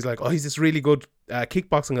Pizzi and he was like, oh, he's this really good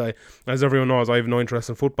kickboxing guy. As everyone knows, I have no interest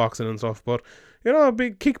in footboxing and stuff, but you know, a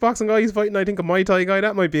big kickboxing guy, he's fighting, I think, a Muay Thai guy.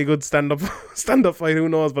 That might be a good stand-up fight, who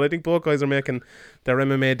knows, but I think both guys are making their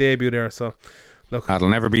MMA debut there, so look. That'll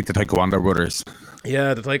never beat the Taekwondo brothers.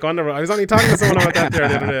 Yeah, the Taekwondo. I was only talking to someone about that there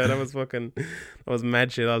the other day. That was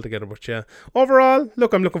mad shit altogether. But yeah, overall,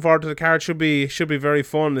 look, I'm looking forward to the card. Should be very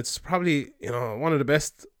fun. It's probably, you know, one of the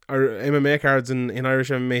best MMA cards in Irish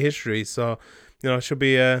MMA history. So, you know, it should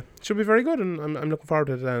be very good, and I'm looking forward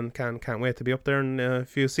to it, and can't wait to be up there. And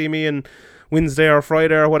if you see me on Wednesday or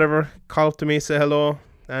Friday or whatever, call up to me, say hello,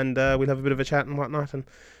 and we'll have a bit of a chat and whatnot. And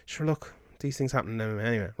sure, look, these things happen in MMA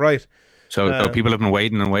anyway. Right. So people have been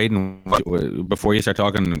waiting. Before you start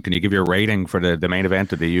talking, can you give your rating for the main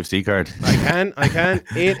event of the UFC card? I can.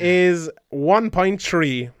 It is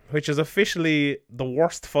 1.3, which is officially the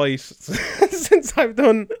worst fight since I've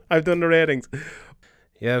done the ratings.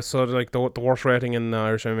 Yeah, so like the worst rating in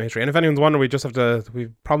Irish MMA history. And if anyone's wondering, we've a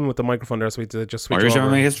problem with the microphone there, so we just switch Irish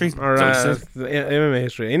over. MMA history? Or the MMA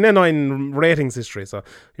history. In the 9 ratings history. So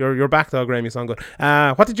you're back though, Graham, you sound good.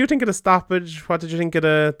 What did you think of the stoppage? What did you think of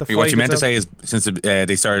the fight? What you meant to say is since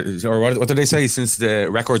they started, or what did they say? Since the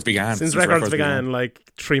records began? Since records began like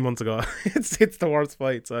 3 months ago. it's the worst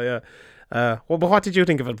fight, so yeah. Well, but what did you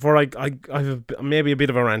think of it? Before I have maybe a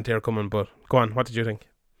bit of a rant here coming, but go on, what did you think?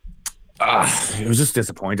 It was just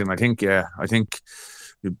disappointing. I think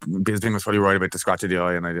Bisping was probably right about the scratch of the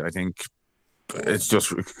eye, and I think it's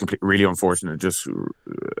just really unfortunate. Just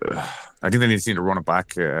I think they need to run it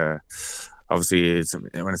back. Obviously,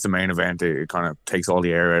 when it's the main event, it kind of takes all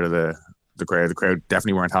the air out of the crowd. The crowd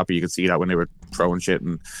definitely weren't happy. You could see that when they were throwing shit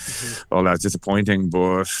and all that. It's disappointing,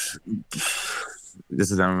 but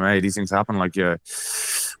this is MMA. These things happen. Like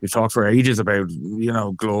we've talked for ages about, you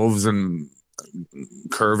know, gloves and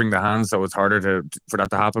curving the hands, so it's harder for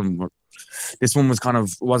that to happen. But this one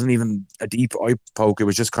wasn't even a deep eye poke. It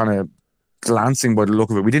was just kind of glancing by the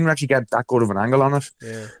look of it. We didn't actually get that good of an angle on it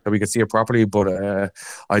that we could see it properly. But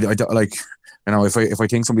I like, you know, if I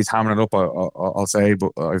think somebody's hammering it up, I'll say.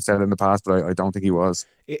 But I've said it in the past, but I don't think he was.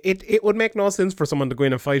 It would make no sense for someone to go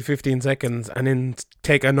in and fight 15 seconds and then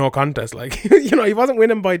take a no contest. Like, you know, he wasn't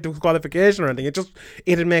winning by disqualification or anything.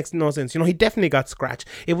 It makes no sense. You know, he definitely got scratched.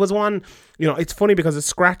 It was one, you know, it's funny because a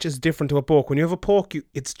scratch is different to a poke. When you have a poke,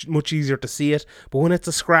 it's much easier to see it. But when it's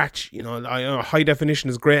a scratch, you know, high definition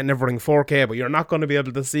is great and everything, 4K, but you're not going to be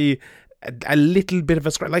able to see a little bit of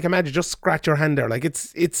a scratch. Like, imagine just scratch your hand there. Like,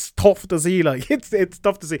 it's tough to see. Like, it's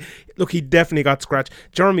tough to see. Look, he definitely got scratched.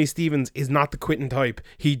 Jeremy Stephens is not the quitting type.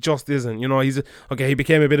 He just isn't. You know, he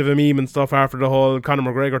became a bit of a meme and stuff after the whole Conor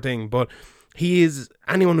McGregor thing, but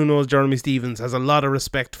anyone who knows Jeremy Stephens has a lot of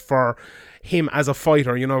respect for him as a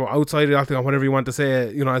fighter, you know, outside of the octagon, whatever you want to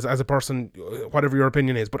say, you know, as a person, whatever your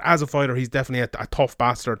opinion is, but as a fighter, he's definitely a tough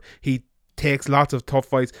bastard. He takes lots of tough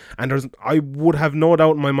fights, and I would have no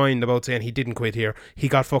doubt in my mind about saying he didn't quit here. He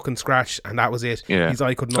got fucking scratched, and that was it. Yeah. His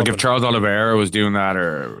eye couldn't like open. if Charles Oliveira was doing that,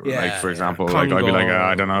 or like, for example, like I'd be like,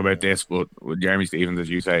 I don't know about this, but with Jeremy Stephens, as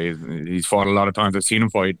you say, he's fought a lot of times. I've seen him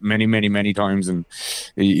fight many times, and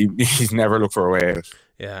he's never looked for a way out.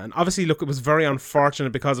 Yeah, and obviously, look, it was very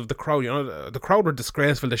unfortunate because of the crowd. You know, the crowd were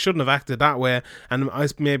disgraceful. They shouldn't have acted that way. And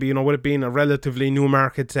maybe, you know, would it been a relatively new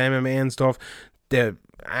market to MMA and stuff,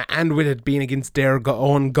 and with it being against their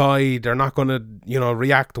own guy, they're not going to, you know,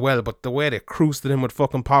 react well. But the way they cruised him with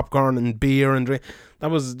fucking popcorn and beer and drink,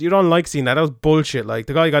 you don't like seeing that. That was bullshit. Like,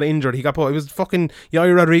 the guy got injured. It was fucking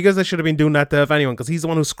Yair Rodriguez that should have been doing that to anyone, because he's the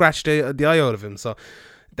one who scratched the eye out of him. So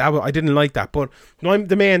I didn't like that. But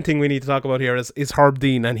the main thing we need to talk about here is Herb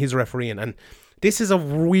Dean and his refereeing. And this is a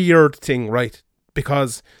weird thing, right?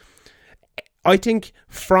 because I think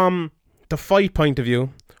from the fight point of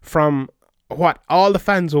view, from what all the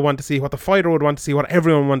fans would want to see, what the fighter would want to see, what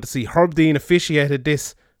everyone would want to see, Herb Dean officiated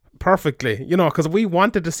this perfectly, you know, because we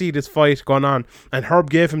wanted to see this fight going on, and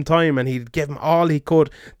Herb gave him time, and he gave him all he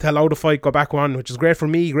could to allow the fight go back on, which is great for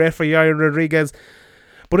me, great for Yair Rodriguez.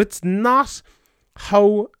 But it's not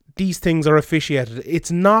how these things are officiated.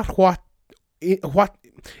 It's not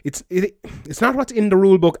it's not what's in the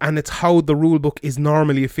rule book, and it's how the rule book is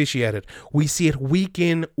normally officiated. We see it week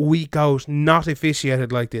in, week out, not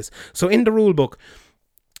officiated like this. So in the rule book,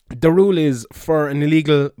 the rule is for an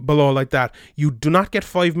illegal blow like that, you do not get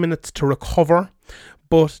 5 minutes to recover,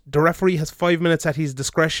 but the referee has 5 minutes at his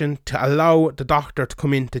discretion to allow the doctor to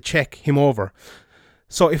come in to check him over.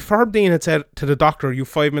 So if Herb Dean had said to the doctor, you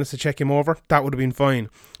 5 minutes to check him over, that would have been fine.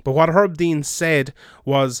 But what Herb Dean said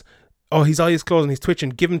was, oh, his eyes closed and he's twitching,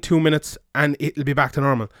 give him 2 minutes and it'll be back to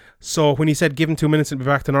normal. So when he said give him 2 minutes, it'll be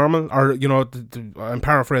back to normal, or, you know, I'm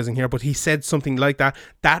paraphrasing here, but he said something like that,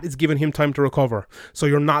 that is giving him time to recover. So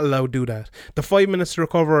you're not allowed to do that. The 5 minutes to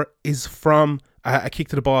recover is from a kick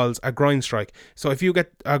to the balls, a groin strike. So if you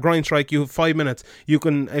get a groin strike, you have 5 minutes. You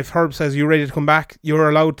can, if Herb says you're ready to come back, you're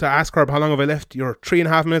allowed to ask Herb, how long have I left? You're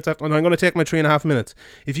 3.5 minutes left, and I'm going to take my 3.5 minutes.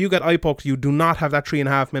 If you get eye poked, you do not have that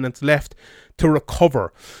 3.5 minutes left to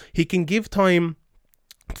recover. He can give time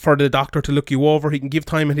for the doctor to look you over. He can give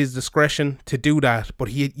time at his discretion to do that,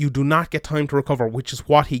 but you do not get time to recover, which is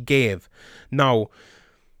what he gave. Now,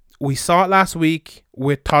 we saw it last week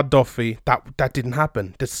with Todd Duffy. That didn't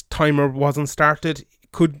happen. This timer wasn't started.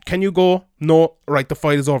 Can you go? No. Right, the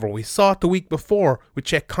fight is over. We saw it the week before with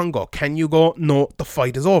Cheick Kongo. Can you go? No, the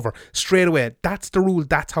fight is over. Straight away. That's the rule.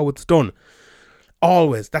 That's how it's done.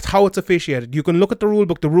 Always. That's how it's officiated. You can look at the rule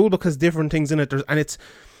book. The rule book has different things in it. And it's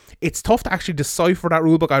tough to actually decipher that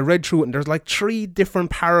rule book. I read through it, and there's like 3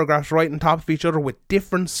 different paragraphs right on top of each other with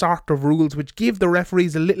different sort of rules, which give the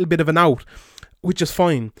referees a little bit of an out, which is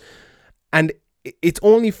fine. And it's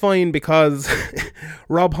only fine because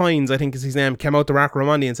Rob Hines, I think is his name, came out to Mark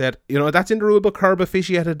Raimondi and said, you know, that's in the rule book, Herb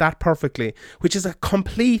officiated that perfectly, which is a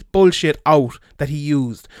complete bullshit out that he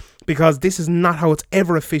used, because this is not how it's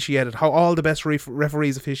ever officiated, how all the best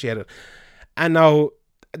referees officiated. And now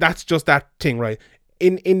that's just that thing, right?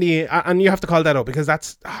 In the, and you have to call that out, because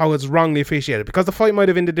that's how it's wrongly officiated, because the fight might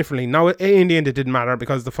have ended differently. Now in the end it didn't matter,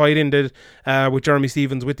 because the fight ended with Jeremy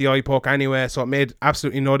Stephens with the eye poke anyway, so it made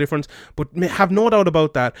absolutely no difference. But have no doubt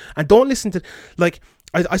about that, and don't listen to, like,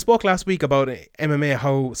 I spoke last week about MMA,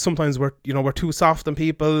 how sometimes we're too soft on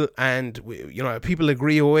people, and people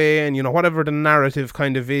agree away, and whatever the narrative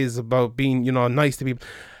kind of is about being nice to people.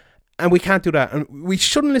 And we can't do that. And we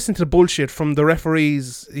shouldn't listen to the bullshit from the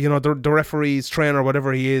referees, the referee's trainer,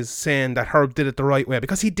 whatever he is, saying that Herb did it the right way,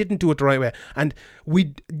 because he didn't do it the right way. And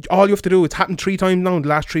all you have to do, it's happened 3 times now in the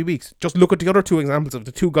last 3 weeks. Just look at the other 2 examples of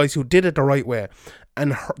the 2 guys who did it the right way,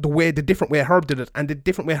 and the different way Herb did it, and the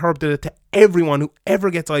different way Herb did it to everyone who ever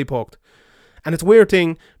gets eye poked. And it's a weird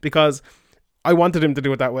thing, because I wanted him to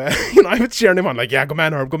do it that way. I was cheering him on, like, yeah, go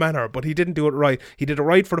man Herb. But he didn't do it right. He did it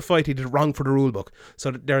right for the fight. He did it wrong for the rule book.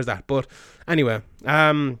 So there's that. But anyway,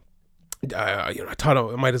 I thought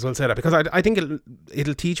I might as well say that, because I think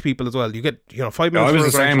it'll teach people as well. You get 5 minutes. I was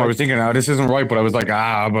the same. I was thinking, this isn't right, but I was like,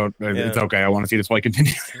 but it's okay. I want to see this fight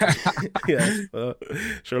continue. Yeah.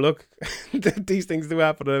 Sure. Look, these things do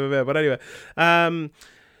happen in MMA. But anyway,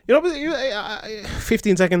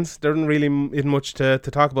 15 seconds. There isn't really much to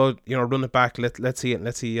talk about. Run it back. Let's see it.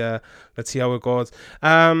 Let's see how it goes.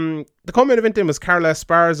 The co-main event then was Carla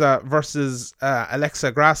Esparza versus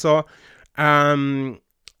Alexa Grasso. And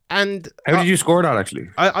how did you score that, actually?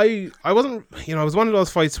 I wasn't. It was one of those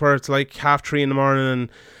fights where it's like 3:30 in the morning,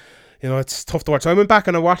 and it's tough to watch. So I went back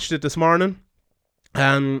and I watched it this morning.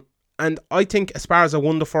 And I think Esparza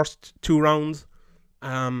won the first 2 rounds.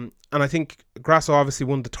 And I think Grasso obviously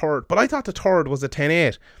won the third, but I thought the third was a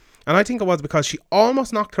 10-8. And I think it was because she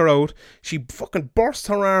almost knocked her out. She fucking burst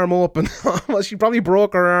her arm open. She probably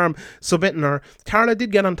broke her arm, submitting her. Carla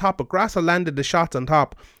did get on top, but Grasso landed the shots on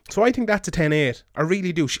top. So I think that's a 10-8. I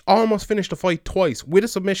really do. She almost finished the fight twice with a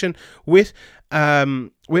submission, with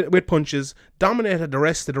punches, dominated the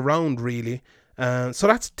rest of the round, really. So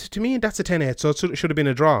that's, to me, that's a 10-8. So it should have been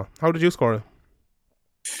a draw. How did you score it?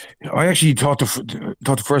 I actually thought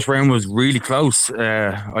the first round was really close.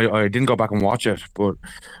 I didn't go back and watch it, but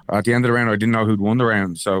at the end of the round, I didn't know who'd won the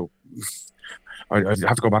round, so I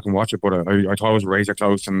have to go back and watch it. But I thought it was razor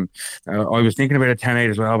close, and I was thinking about a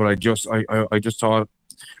 10-8 as well. But I just thought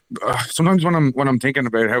sometimes when I'm thinking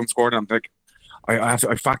about how I'm scored, I'm like, I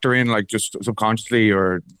factor in, like, just subconsciously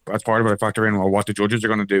or as part of it, I factor in what the judges are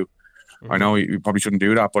going to do. I know you probably shouldn't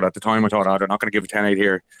do that, but at the time I thought, they're not going to give a 10-8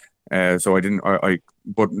 here. So I didn't.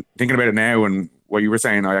 But thinking about it now and what you were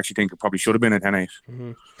saying, I actually think it probably should have been a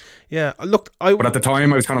 10-8. Yeah, look, But at the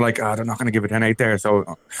time I was kind of like, they're not going to give a 10-8 there,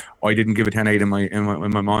 so I didn't give a 10-8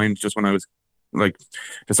 in my mind, just when I was like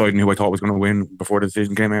deciding who I thought was going to win before the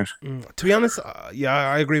decision came out. To be honest, yeah,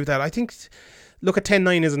 I agree with that. I think, look, a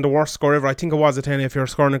 10-9 isn't the worst score ever. I think it was a 10 if you're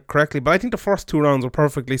scoring it correctly, but I think the first 2 rounds were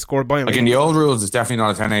perfectly scored by him. Like in the old rules, it's definitely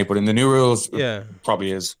not a 10-8, but in the new rules, yeah, it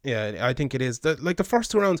probably is. Yeah, I think it is. The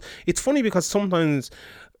first 2 rounds, it's funny because sometimes,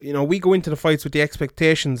 we go into the fights with the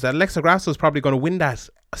expectations that Alexa Grasso is probably going to win that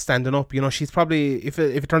standing up. She's probably, if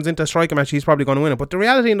it turns into a striking match, she's probably going to win it. But the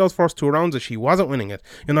reality in those first 2 rounds is she wasn't winning it.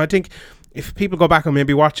 I think if people go back and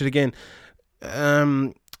maybe watch it again,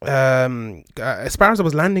 Esparza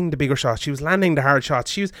was landing the bigger shots. She was landing the hard shots.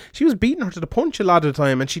 She was beating her to the punch a lot of the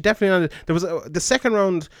time, and she definitely landed. There was the second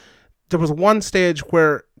round. There was one stage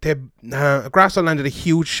where Grasso landed a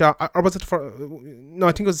huge shot, or was it no,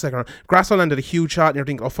 I think it was the second round. Grasso landed a huge shot, and you're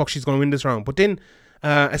thinking, oh fuck, she's going to win this round. But then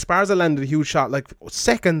Esparza landed a huge shot like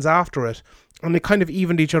seconds after it, and they kind of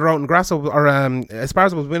evened each other out. And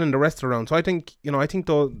Esparza was winning the rest of the round. So I think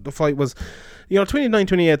the fight was,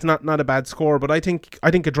 29-28 is not a bad score, but I think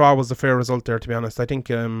a draw was the fair result there. To be honest, I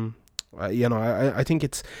think I think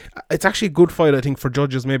it's actually a good fight. I think for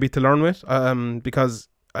judges maybe to learn with, because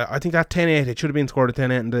I think that 10-8, it should have been scored at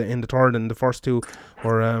 10-8 in the third, and the first 2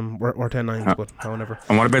 were 10-9s, but however.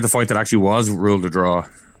 And what about the fight that actually was ruled a draw?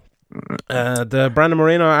 The Brandon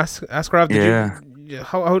Moreno Askarov.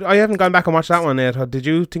 I haven't gone back and watched that one yet. Did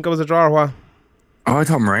you think it was a draw or what? Oh, I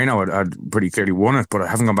thought Moreno had pretty clearly won it, but I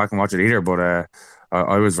haven't gone back and watched it either. But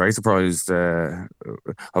I was very surprised.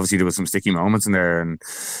 Obviously, there was some sticky moments in there, and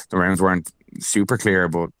the rounds weren't super clear.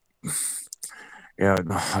 But yeah,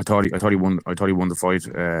 I thought he won. I thought he won the fight,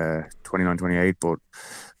 29-28. But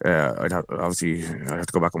I'd have to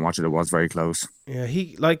go back and watch it. It was very close. Yeah,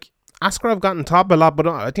 Askarov got on top a lot, but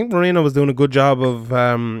I think Moreno was doing a good job of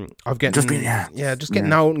getting getting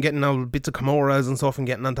out and getting out bits of Kimuras and stuff and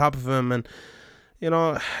getting on top of him. And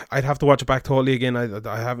I'd have to watch it back totally again.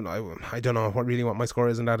 I haven't. I don't know what my score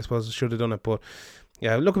is in that. I suppose I should have done it, but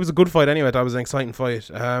yeah, look, it was a good fight anyway. That was an exciting fight.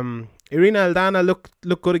 Irina Aldana looked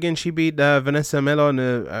good again. She beat Vanessa Melo in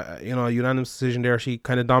a unanimous decision there. She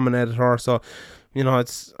kind of dominated her. So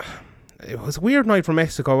it was a weird night for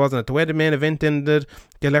Mexico, wasn't it? The way the main event ended,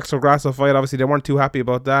 the Alexa Grasso fight, obviously they weren't too happy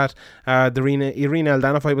about that. The Irina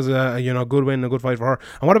Aldana fight was a good win, a good fight for her.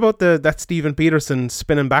 And what about that Steven Peterson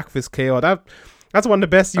spinning back fist KO? That's one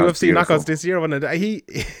of the best UFC knockouts this year.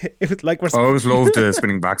 It was like I always loved the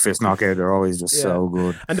spinning back fist knockout. They're always just so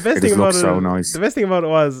good. And the best thing about it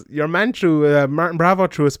was your man threw Martin Bravo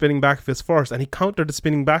threw a spinning back fist first, and he countered the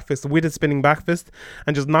spinning back fist with a spinning back fist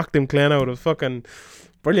and just knocked him clean out. It was fucking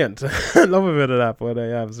brilliant. Love a bit of that, but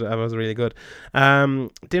yeah, it was really good.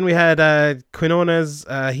 Then we had Quinones.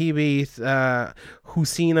 He beat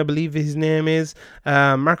Hussein, I believe his name is,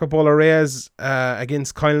 Marco Polo Reyes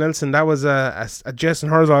against Kyle Nelson. That was a Jason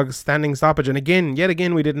Herzog standing stoppage, and yet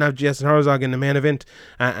again we didn't have Jason Herzog in the main event,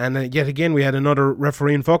 and yet again we had another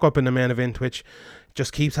refereeing fuck up in the main event, which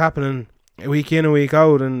just keeps happening week in and week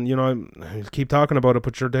out, and I'll keep talking about it,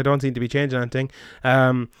 but sure, they don't seem to be changing anything.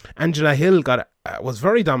 Angela Hill was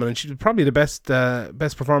very dominant. She was probably the best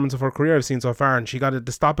performance of her career I've seen so far, and she got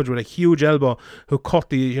the stoppage with a huge elbow who cut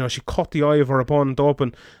she cut the eye of her opponent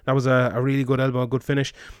open. That was a really good elbow, a good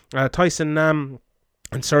finish. Tyson Nam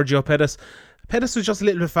and Sergio Pettis. Pettis was just a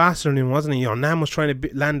little bit faster than him, wasn't he? Nam was trying to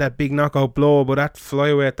land that big knockout blow, but that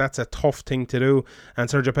flyweight, that's a tough thing to do. And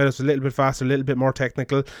Sergio Pettis was a little bit faster, a little bit more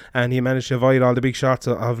technical, and he managed to avoid all the big shots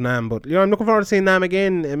of Nam. But I'm looking forward to seeing Nam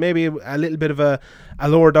again. Maybe a little bit of a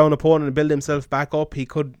lower down opponent and build himself back up. He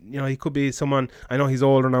could be someone. I know he's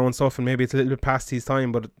older now and stuff, and maybe it's a little bit past his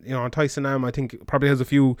time. But Tyson Nam, I think, probably has a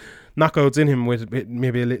few knockouts in him with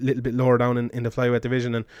maybe a little bit lower down in the flyweight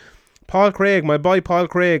division. And Paul Craig, my boy Paul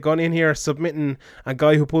Craig, gone in here submitting a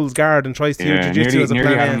guy who pulls guard and tries to use jiu-jitsu as a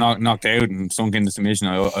nearly plan. had him knocked out and sunk into submission.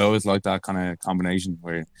 I always like that kind of combination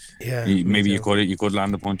where you could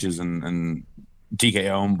land the punches and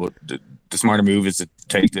TKO him, but the smarter move is to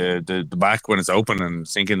take the back when it's open and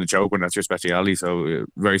sink in the choke when that's your speciality. So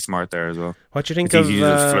very smart there as well. What do you think it's easy to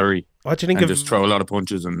just flurry? What do you think of just throw a lot of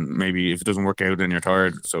punches, and maybe if it doesn't work out, then you're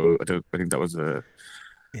tired. So I think that was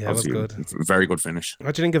it was good. Very good finish.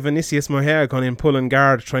 What do you think of Vinicius Moreira going in pulling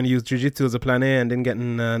guard, trying to use jiu-jitsu as a plan A, and then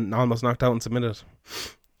getting almost knocked out and submitted?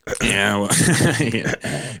 Yeah,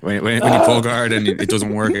 well, when you pull guard and it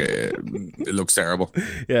doesn't work, it looks terrible.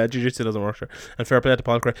 Yeah, jiu-jitsu doesn't work, sure. And fair play to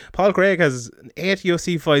Paul Craig. Paul Craig has 8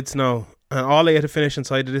 UFC fights now, And all 8 to finish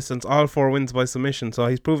inside the distance, all 4 wins by submission. So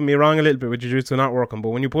he's proven me wrong a little bit with jiu-jitsu not working. But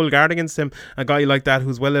when you pull guard against him, a guy like that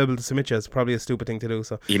who's well able to submit you, it's probably a stupid thing to do.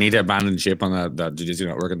 So you need to abandon ship on that jiu-jitsu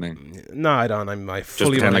not working thing. No, I don't. I fully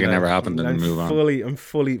just pretend like it that. never happened and move on. I'm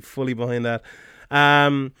fully behind that.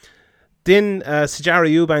 Then Sijara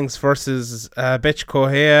Eubanks versus Betch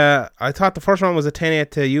Kohea. I thought the first round was a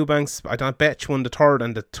 10-8 to Eubanks. I thought Betch won the third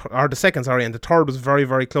and the second, and the third was very,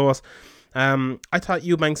 very close. I thought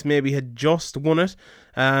Eubanks maybe had just won it.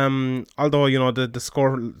 Although, you know, the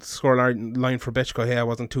score line for Betch Kohea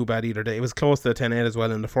wasn't too bad either. It was close to the 10-8 as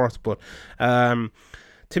well in the fourth. But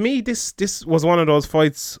to me, this was one of those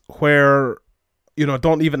fights where, you know,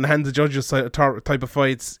 don't even hand the judges type of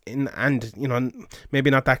fights and you know, maybe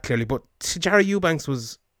not that clearly, but Sijara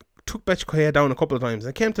Eubanks took Betch Kohea down a couple of times.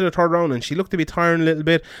 It came to the third round and she looked to be tiring a little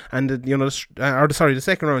bit, and the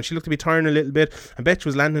second round she looked to be tiring a little bit, and Betch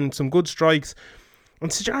was landing some good strikes,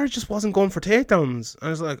 and Sijara just wasn't going for takedowns. I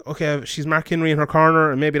was like, okay, she's Mark Henry in her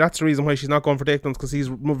corner, and maybe that's the reason why she's not going for takedowns, because he's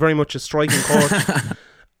very much a striking coach.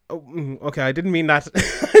 Okay, I didn't mean that.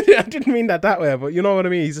 I didn't mean that way, but you know what I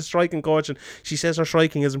mean. He's a striking coach, and she says her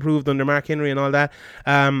striking has improved under Mark Henry and all that.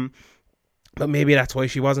 But maybe that's why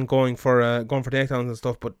she wasn't going for takedowns and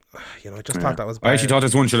stuff. But you know, I just thought that was bad. I actually thought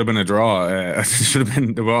this one should have been a draw. It should have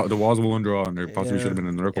been there was one draw, and there possibly should have been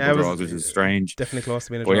another couple of draws, which is strange. Definitely close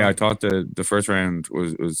to being a draw. But yeah, I thought the first round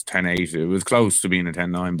was 10-8. It was close to being a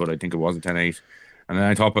 10-9, but I think it was a 10-8. And then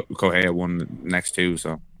I thought Kohea won the next two.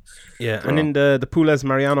 So. Yeah, and in the Pules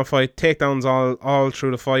Mariano fight, takedowns all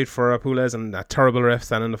through the fight for Pules, and that terrible ref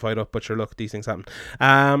standing the fight up. But sure, look, these things happen.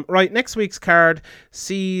 Right, next week's card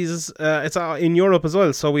sees it's in Europe as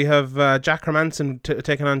well. So we have Jack Hermanson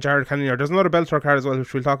taking on Jared Cannonier. There's another Bellator card as well,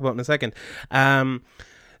 which we'll talk about in a second.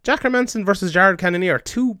 Jack Hermanson versus Jared Cannonier,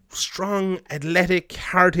 two strong, athletic,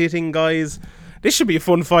 hard-hitting guys. This should be a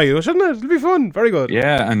fun fight, shouldn't it? It'll be fun. Very good.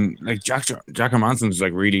 Yeah, and like Jack Hermanson's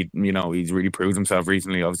like really, you know, he's really proved himself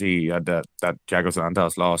recently. Obviously, he had that Thiago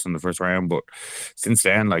Santos loss in the first round, but since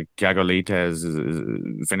then, like Thiago Leite has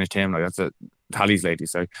finished him. Like that's a Tally's lately.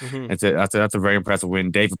 So that's a very impressive win.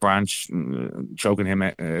 David Branch choking him,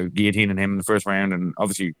 guillotining him in the first round, and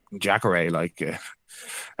obviously Jacare,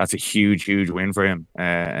 that's a huge win for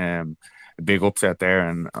him. Big upset there,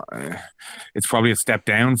 and it's probably a step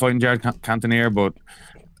down fighting Jared Cannonier, but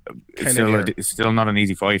it's still not an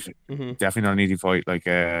easy fight. Definitely not an easy fight. Like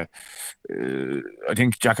I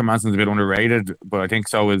think Jack Hermanson's a bit underrated, but I think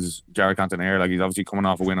so is Jared Cannonier. Like he's obviously coming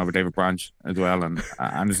off a win over David Branch as well, and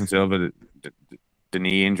Anderson Silva, the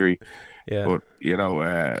knee injury. Yeah, but you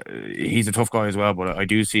know he's a tough guy as well. But I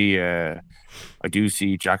do see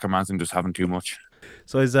Jack Hermanson just having too much.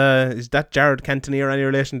 So is that Jared Cannonier any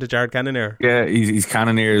relation to Jared Cannonier? Yeah, he's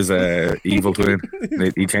Cannonier's evil twin.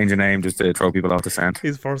 He changed the name just to throw people off the scent.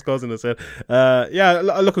 His first cousin is it. Yeah,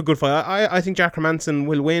 look, a good fight. I think Jack Hermanson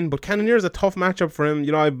will win, but Cannonier is a tough matchup for him.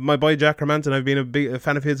 You know, my boy Jack Hermanson, I've been a big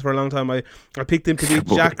fan of his for a long time. I picked him to beat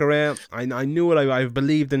Jacare. I knew it. I've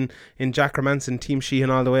believed in Jack Hermanson, Team Sheehan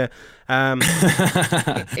all the way. In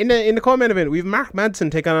the co-main event, we have Mark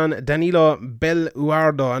Madsen taking on Danilo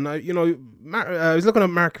Belluardo, and you know, I was looking at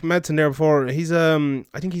Mark Madsen there before. He's I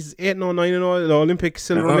think he's 8-0, 9-0, the Olympic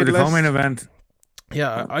silver medalist. The co-main event.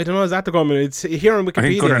 Yeah, I don't know. Is that the co-main? It's here on Wikipedia. I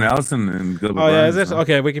think Gunnar Nelson and Gilbert Burns. Yeah, is it?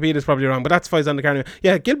 Okay, Wikipedia's probably wrong, but that's fights on the card.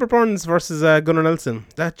 Yeah, Gilbert Burns versus Gunnar Nelson.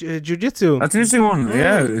 That jiu-jitsu. That's an interesting one.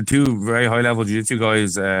 Yeah, two very high-level jiu-jitsu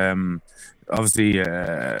guys. Obviously,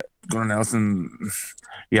 Gunnar Nelson.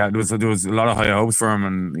 Yeah, there was a lot of high hopes for him,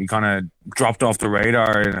 and he kind of dropped off the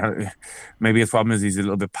radar. Maybe his problem is he's a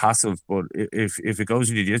little bit passive, but if it goes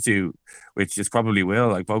to jiu-jitsu, which it probably will,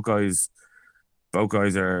 like both guys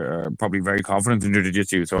are probably very confident in their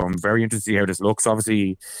jiu-jitsu. So I'm very interested to see how this looks.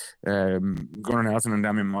 Obviously, Gunnar Nelson and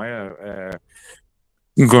Damian Maia.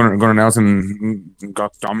 Gunnar Nelson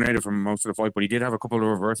got dominated for most of the fight, but he did have a couple of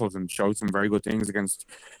reversals and showed some very good things against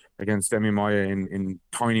Damian Maia in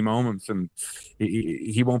tiny moments, and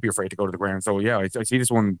he won't be afraid to go to the ground. So yeah, I see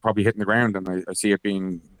this one probably hitting the ground, and I see it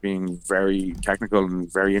being very technical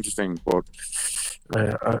and very interesting. But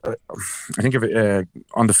I think if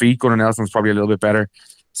on the feet, Gunnar Nelson's probably a little bit better.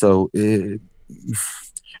 So it's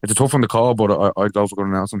a tough one to call, but I'd go for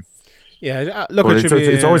Gunnar Nelson. Yeah, look,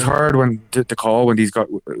 it's always hard to call when these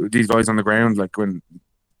guys on the ground, like when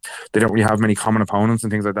they don't really have many common opponents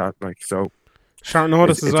and things like that. Like so, short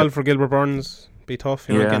notice as well for Gilbert Burns. Be tough,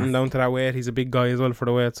 you know, getting down to that weight. He's a big guy as well for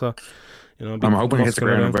the weight, so you know. I'm hoping he hits the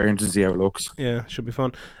ground. I'm very interested to see how it looks. Yeah, should be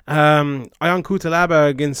fun. Ion Cutelaba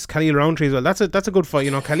against Khalil Roundtree as well. That's a good fight.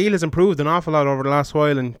 You know, Khalil has improved an awful lot over the last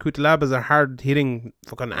while, and Cutelaba is a hard hitting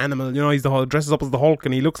fucking animal. You know, he's dresses up as the Hulk,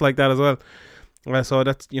 and he looks like that as well. So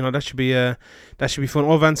that's that should be fun.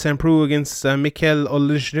 Ovan Saint-Preux against Mikhail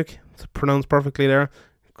Olejnik. It's pronounced perfectly there.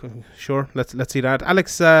 Sure, let's see that.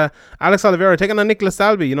 Alex Oliveira taking on Nicholas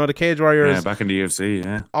Dalby, the Cage Warriors. Yeah, back in the UFC,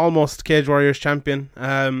 yeah. Almost Cage Warriors champion.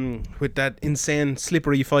 With that insane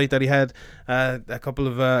slippery fight that he had a couple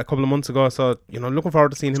of months ago. So looking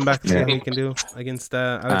forward to seeing him back. See how he can do against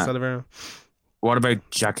Alex Oliveira. What about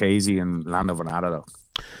Jack Casey and Lando Venata though?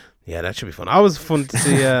 Yeah, that should be fun. Always fun to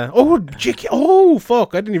see. Oh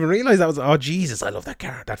fuck! I didn't even realize that was. Oh Jesus, I love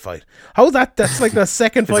that fight. How's that? That's like the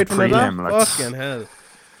second fight from that. Fucking hell.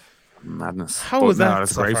 Madness. How was that?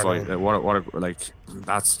 That's a great fight.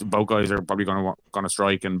 That's both guys are probably gonna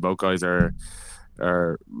strike, and both guys are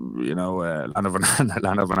Lando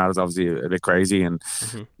Venata's obviously a bit crazy, and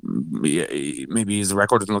maybe his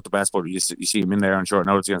record doesn't look the best, but you see him in there on short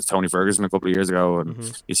notice against Tony Ferguson a couple of years ago,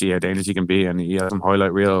 and you see how dangerous he can be, and he has some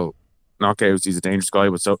highlight reel knockouts. He's a dangerous guy,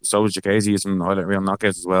 but so is Jacasey. He has some highlight reel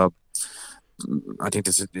knockouts as well. I think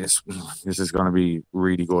this is going to be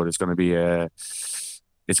really good. It's going to be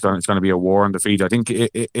it's going to be a war on the feet. I think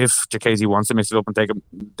if Jacasey wants to mix it up and take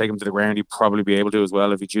him to the ground, he'd probably be able to as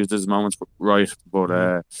well if he chooses his moments right. But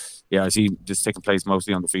I see this taking place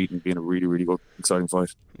mostly on the feet and being a really, really good, exciting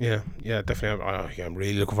fight. Yeah, definitely. I'm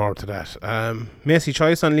really looking forward to that. Macy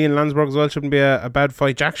Choice on Leon Landsberg as well shouldn't be a bad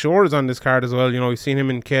fight. Jack Shore is on this card as well. We've seen him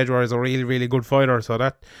in Cage Warriors, a really, really good fighter. So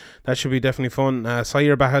that should be definitely fun.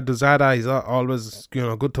 Sayer Bahaduzada, he's always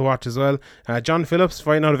good to watch as well. John Phillips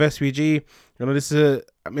fighting out of SVG. This is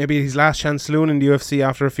maybe his last chance saloon in the UFC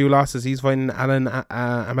after a few losses. He's fighting Alan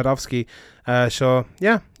Amadovsky. So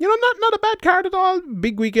yeah, not a bad card at all.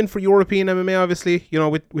 Big weekend for European MMA, obviously.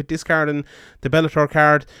 With this card and the Bellator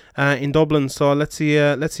card in Dublin. So let's see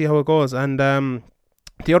how it goes. And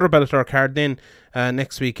the other Bellator card then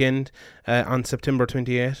next weekend on September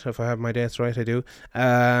 28th, if I have my dates right, I do.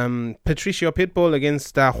 Patricio Pitbull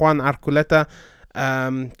against Juan Arculeta.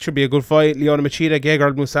 Should be a good fight. Leona Machida,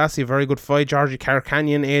 Gegard Mousasi, very good fight. Georgie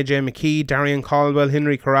Carcanyon, AJ McKee, Darian Caldwell,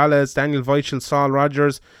 Henry Corrales, Daniel Weichel, Saul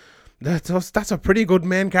Rogers. That's a pretty good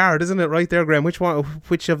main card, isn't it? Right there, Graham. Which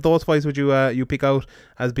of those fights would you pick out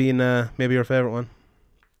as being maybe your favourite one?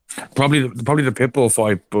 Probably the Pitbull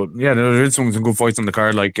fight, but yeah, there is some good fights on the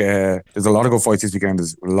card. Like there's a lot of good fights this weekend.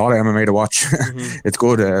 There's a lot of MMA to watch. It's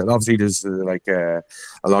good. Obviously, there's a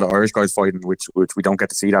lot of Irish guys fighting, which we don't get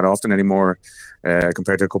to see that often anymore,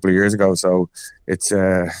 compared to a couple of years ago. So it's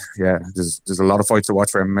there's a lot of fights to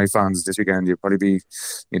watch for MMA fans this weekend. You'll probably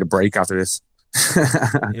need a break after this.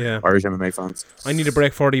 Yeah, Irish MMA fans. I need a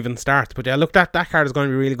break before it even starts. But yeah, look, that card is going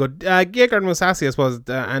to be really good. Gegard Mousasi, I suppose,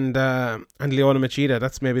 and Leona Machida.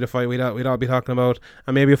 That's maybe the fight we'd all be talking about,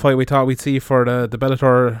 and maybe a fight we thought we'd see for the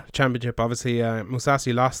Bellator Championship. Obviously,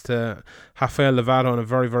 Mousasi lost to Rafael Lovato in a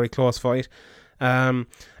very, very close fight. And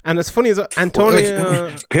it's funny as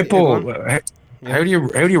Antonio Pitbull. How do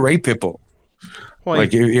you rate Pitbull? Why?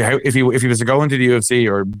 Like if he was to go into the UFC,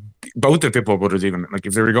 or both the Pitbull brothers, even like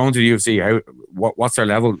if they were going to the UFC, what's their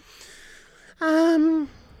level?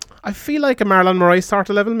 I feel like a Marlon Moraes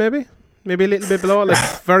sort of level, maybe a little bit below.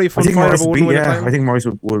 Like very fun fighter, but wouldn't win a title. I think Moraes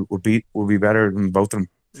would be better than both of them.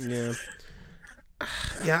 Yeah.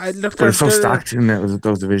 Yeah, I looked. But it's so stacked in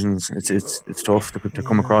those divisions. It's tough to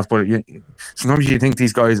come across. But sometimes you think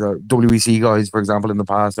these guys are WEC guys, for example, in the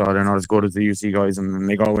past, they're not as good as the UFC guys, and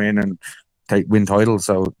they go in and win titles.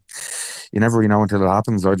 So you never really know until it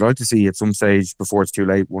happens. I'd like to see at some stage before it's too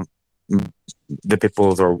late the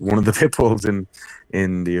Pitbulls or one of the Pitbulls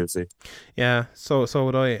in the UFC. Yeah, so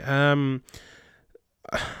would I.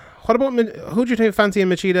 What about who do you think fancy in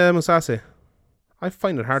Machida Mousasi? I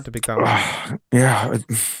find it hard to pick that one. Yeah,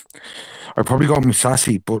 I'd probably go with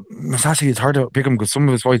Mousasi, but Mousasi, it's hard to pick him because some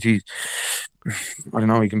of his fights, I don't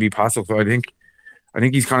know, he can be passive. So I think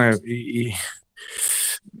he's kind of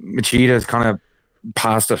Machida's kind of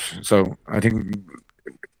past it. So I think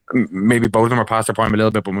maybe both of them are past their prime a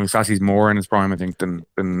little bit, but Mousasi's more in his prime, I think, than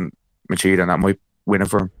Machida, and that might win it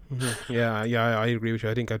for him. Mm-hmm. Yeah, I agree with you.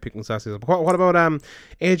 I think I'd pick Mousasi. What about AJ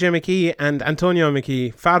McKee and Antonio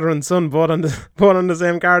McKee, father and son, both on the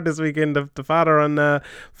same card this weekend? The father on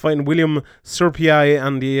fighting William Surpiai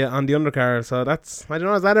on the undercard. So that's, I don't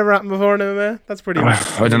know, has that ever happened before in MMA? That's pretty.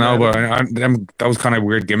 I don't know, but those kind of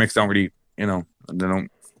weird gimmicks don't really,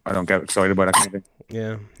 I don't get excited about that kind of thing.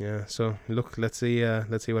 Yeah. So look, let's see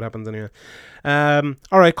what happens anyway.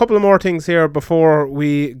 All right, couple of more things here before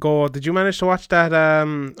we go. Did you manage to watch that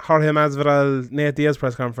Jorge Masvidal Nate Diaz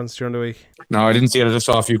press conference during the week? No, I didn't see it. I just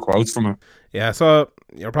saw a few quotes from it. Yeah, so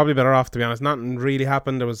you're probably better off, to be honest. Nothing really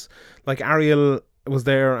happened. There was like Ariel was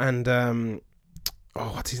there and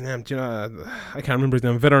what's his name? Do you know? I can't remember his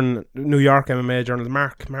name. Veteran New York MMA journalist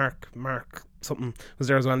Mark something was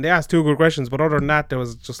there as well. And they asked 2 good questions, but other than that, there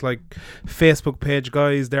was just like Facebook page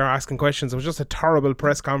guys there asking questions. It was just a terrible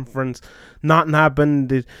press conference. Nothing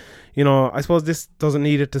happened. I suppose this doesn't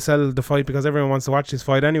need it to sell the fight because everyone wants to watch this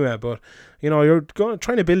fight anyway. But you're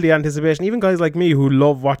trying to build the anticipation. Even guys like me who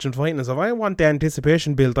love watching fighting and stuff, I want the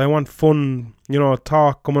anticipation built. I want fun,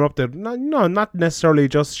 talk coming up there. Not necessarily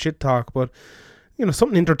just shit talk, but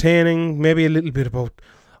something entertaining. Maybe a little bit about.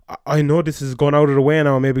 I know this is going out of the way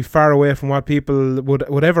now, maybe far away from what people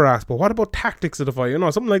would ever ask, but what about tactics of the fight?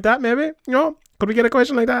 Something like that, maybe? Could we get a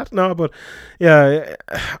question like that? No, but yeah,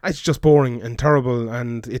 it's just boring and terrible,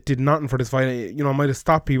 and it did nothing for this fight. It might have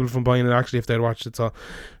stopped people from buying it actually if they'd watched it. So,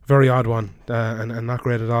 very odd one, and not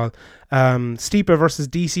great at all. Stipe versus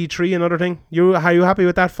DC3, another thing. Are you happy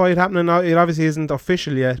with that fight happening now? It obviously isn't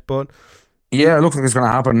official yet, but yeah, it looks like it's going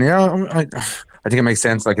to happen. Yeah, I think it makes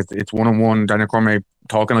sense. Like it's 1-on-1. Daniel Cormier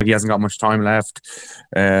talking like he hasn't got much time left.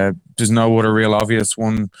 There's no other real obvious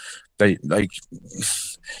one. You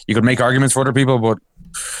could make arguments for other people, but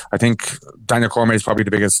I think Daniel Cormier is probably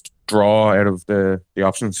the biggest draw out of the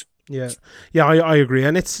options. Yeah, I agree.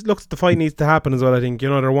 And the fight needs to happen as well, I think. They're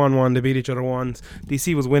 1-1, they beat each other once.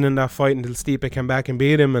 DC was winning that fight until Stipe came back and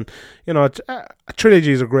beat him. And,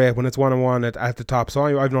 trilogies are great when it's 1-on-1 at the top. So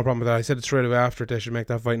I have no problem with that. I said it straight away after they should make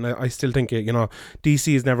that fight. And I still think,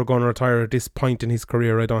 DC is never going to retire at this point in his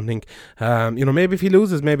career, I don't think. Maybe if he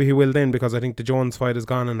loses, maybe he will then, because I think the Jones fight is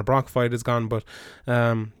gone and the Brock fight is gone. But,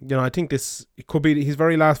 I think it could be his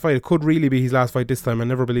very last fight. It could really be his last fight this time. I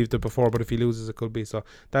never believed it before, but if he loses, it could be. So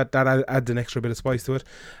that adds an extra bit of spice to it.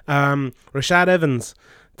 Rashad Evans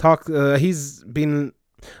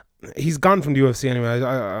he's gone from the UFC anyway.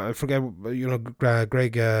 I forget,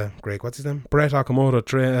 Greg, what's his name? Brett Okamoto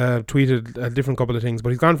tweeted a different couple of things, but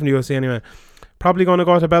he's gone from the UFC anyway. Probably going to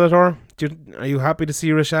go to Bellator. Are you happy to see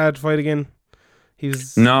Rashad fight again?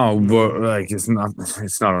 No, but it's not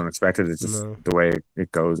unexpected. It's just the way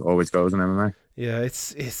it always goes in MMA. Yeah,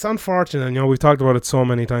 it's unfortunate. We've talked about it so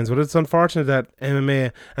many times, but it's unfortunate that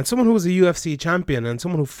MMA and someone who was a UFC champion and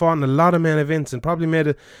someone who fought in a lot of main events and probably made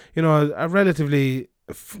a relatively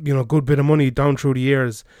good bit of money down through the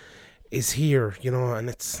years is here. And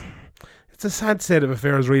it's a sad state of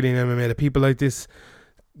affairs really in MMA that people like this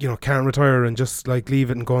can't retire and just like leave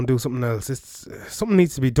it and go and do something else. Something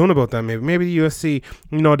needs to be done about that. Maybe the UFC,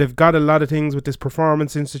 they've got a lot of things with this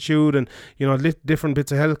Performance Institute and different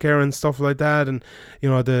bits of healthcare and stuff like that, and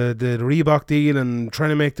the Reebok deal and trying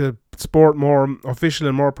to make the sport more official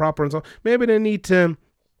and more proper and so. Maybe they need to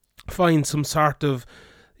find some sort of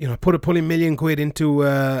put $1 million into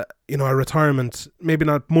a retirement, maybe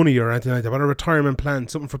not money or anything like that, but a retirement plan,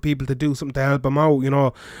 something for people to do, something to help them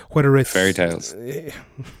out, whether it's fairy tales.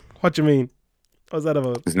 What do you mean? What's that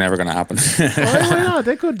about? It's never going to happen. Why not?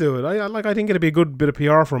 They could do it. I think it'd be a good bit of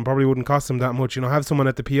PR for them. Probably wouldn't cost them that much. Have someone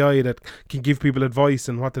at the PI that can give people advice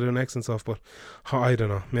and what to do next and stuff. But I don't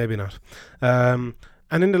know. Maybe not. And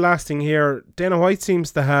then the last thing here, Dana White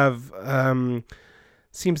seems to have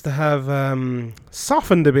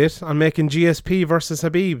softened a bit on making GSP versus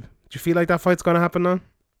Khabib. Do you feel like that fight's going to happen now?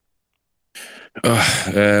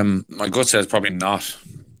 My gut says probably not.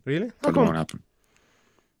 Really? Probably won't happen.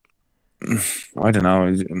 I don't know.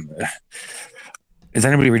 Is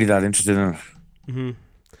anybody really that interested in it? Mm-hmm.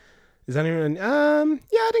 Is anyone? Yeah,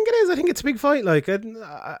 I think it is. I think it's a big fight. Like, it'd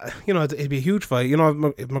be a huge fight. If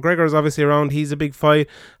McGregor is obviously around, he's a big fight.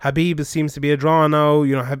 Khabib seems to be a draw now.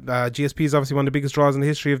 GSP is obviously one of the biggest draws in the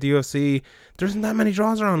history of the UFC. There isn't that many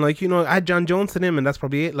draws around. Like, add John Jones to him, and that's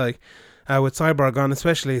probably it. Like, with Cyborg on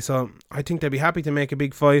especially. So I think they'd be happy to make a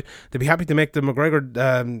big fight. They'd be happy to make the McGregor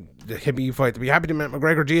the Khabib fight. They'd be happy to make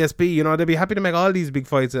McGregor GSP. They'd be happy to make all these big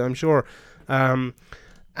fights, I'm sure.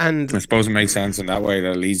 And I suppose it makes sense in that way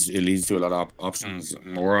that it leads to a lot of options,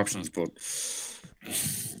 more options. But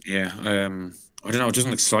yeah, I don't know. It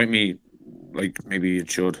doesn't excite me like maybe it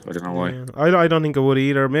should. I don't know why. Yeah, I don't think it would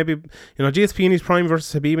either. Maybe GSP in his prime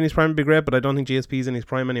versus Khabib in his prime would be great, but I don't think GSP's in his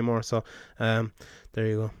prime anymore. So there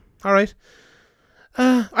you go. All right.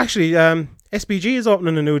 Actually, SBG is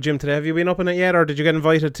opening a new gym today. Have you been up in it yet, or did you get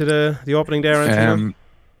invited to the opening there?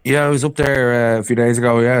 Yeah, I was up there a few days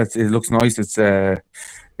ago. Yeah, it looks nice.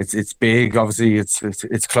 It's big. Obviously, it's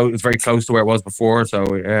close. It's very close to where it was before. So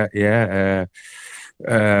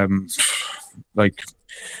like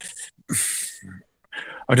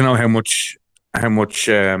I don't know how much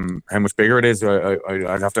bigger it is.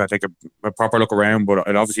 I'd have to take a proper look around, but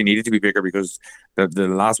it obviously needed to be bigger because the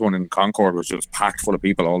last one in Concord was just packed full of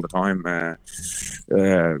people all the time.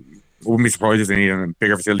 Wouldn't be surprised if they need a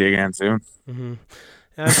bigger facility again soon. Mm-hmm.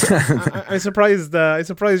 I'm surprised. I'm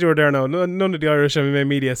surprised you were there now. None of the Irish MMA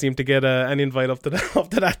media seem to get an invite up to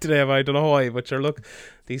that today. I don't know why, but sure, look,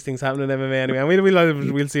 these things happen in MMA anyway,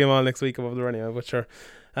 and we'll see them all next week above there anyway. But sure.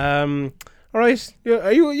 All right,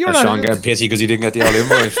 you're not. Sean getting pissy because he didn't get the all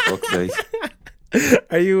invite. Fuck's sake.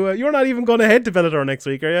 Are you? You're not even going to head to Bellator next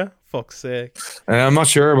week, are you? Fuck's sake. I'm not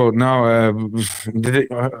sure about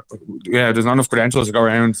there's not enough credentials to go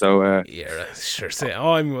around, so Yeah, sure. Say,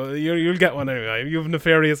 you'll get one anyway. You have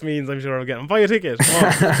nefarious means. I'm sure I'll get one. Buy a ticket. Come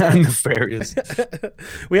on. nefarious.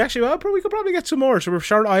 We could probably get some more. So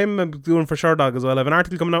I'm doing for Sherdog as well. I have an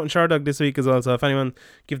article coming out in Sherdog this week as well. So if anyone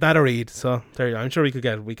give that a read, so there you go. I'm sure we could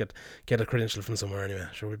get a credential from somewhere anyway.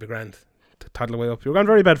 Sure, we'd be grand to toddle away up. You're going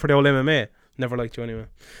very bad for the old MMA. Never liked you anyway.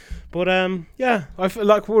 But yeah, I feel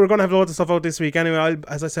like we're going to have loads of stuff out this week anyway.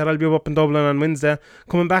 As I said, I'll be up in Dublin on Wednesday,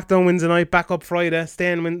 coming back down Wednesday night, back up Friday,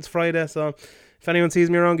 staying Friday. So if anyone sees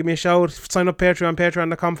me around, give me a shout. Sign up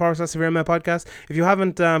patreon.com/Severe MMA Podcast. If you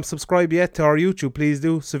haven't subscribed yet to our YouTube, please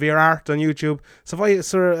do. Severe Art on YouTube.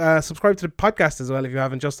 Subscribe to the podcast as well if you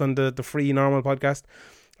haven't, just on the free normal podcast.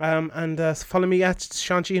 And follow me at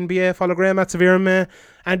Sean Sheehan BA. Follow Graham at Severe MMA.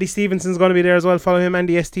 Andy Stevenson's going to be there as well. Follow him.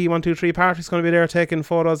 Andy ST123 Party's going to be there taking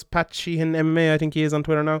photos. Pat Sheehan MMA, I think he is on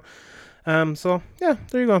Twitter now. So yeah,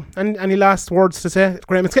 there you go. And any last words to say,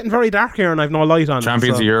 Graham? It's getting very dark here, and I've no light on.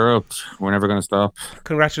 Champions of Europe. We're never going to stop.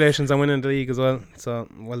 Congratulations on winning the league as well. So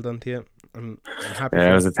well done to you. I'm happy.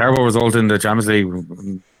 Yeah, it was a terrible result in the Champions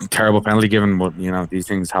League. Terrible penalty given, but these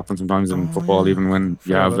things happen sometimes in football. Even when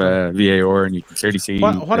you have VAR and you can clearly see.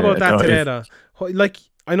 What about that today, though? Like,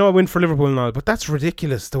 I know I went for Liverpool and all, but that's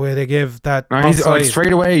ridiculous the way they gave that.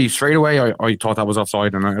 Straight away, I thought that was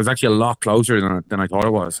offside, and it was actually a lot closer than I thought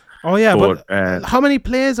it was. Oh yeah, but how many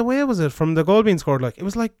plays away was it from the goal being scored? Like, it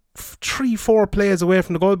was like 3-4 plays away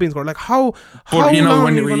from the goal being scored. Like how But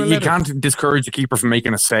long when you can't discourage the keeper from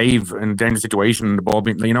making a save in a dangerous situation, the ball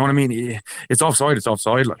being, you know what I mean? It's offside. It's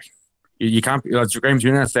offside. Like you can't. As Graham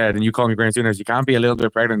Tunis said, and you call me Graham Tunis, you can't be a little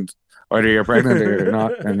bit pregnant. Either you're pregnant or you're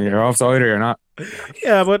not, and you're offside or you're not.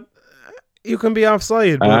 Yeah, but you can be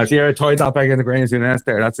offside. See, I tied that back in the Graham Tunis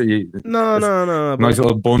there. That's no. Nice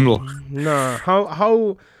little bundle. No,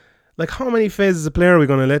 how many phases of play are we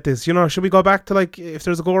going to let this? Should we go back to, like, if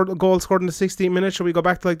there's a goal scored in the 16th minute, should we go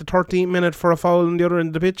back to like the 13th minute for a foul on the other end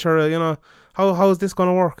of the pitch, or how is this going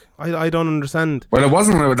to work? I don't understand. Well, it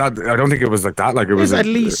wasn't like that. I don't think it was like that. Like it was at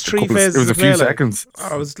least 3 phases. It was a few seconds.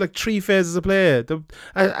 It was like 3 phases of play.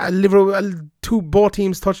 Liverpool, both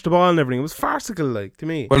teams touched the ball and everything. It was farcical, like, to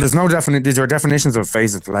me. Well, there's no These are definitions of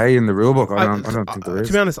phase of play in the rule book. I don't think there is.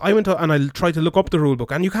 To be honest, I went to, and I tried to look up the rule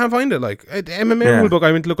book, and you can't find it. Like the MMA rule book,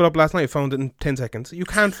 I went to look it up last night. Found it in 10 seconds. You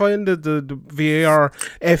can't find the VAR,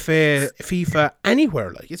 FA, FIFA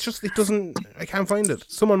anywhere. Like, it's just, it doesn't. I can't find it.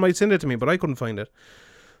 Someone might send it to me, but I couldn't find it.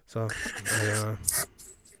 So,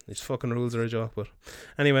 these fucking rules are a joke. But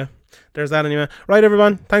anyway, there's that anyway. Right,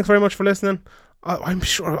 everyone. Thanks very much for listening. I'm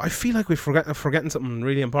sure, I feel like we're forgetting something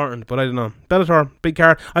really important, but I don't know. Bellator, big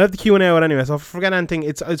card. I'll have the Q&A out anyway, so if I forget anything,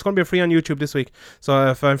 it's going to be free on YouTube this week. So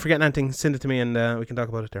if I'm forgetting anything, send it to me and we can talk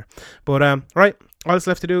about it there. But right, all that's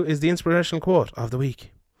left to do is the inspirational quote of the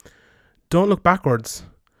week. Don't look backwards.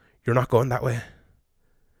 You're not going that way.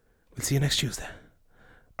 We'll see you next Tuesday.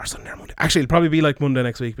 Or Sunday or Monday. Actually, it'll probably be like Monday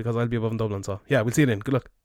next week because I'll be above in Dublin. So yeah, we'll see you then. Good luck.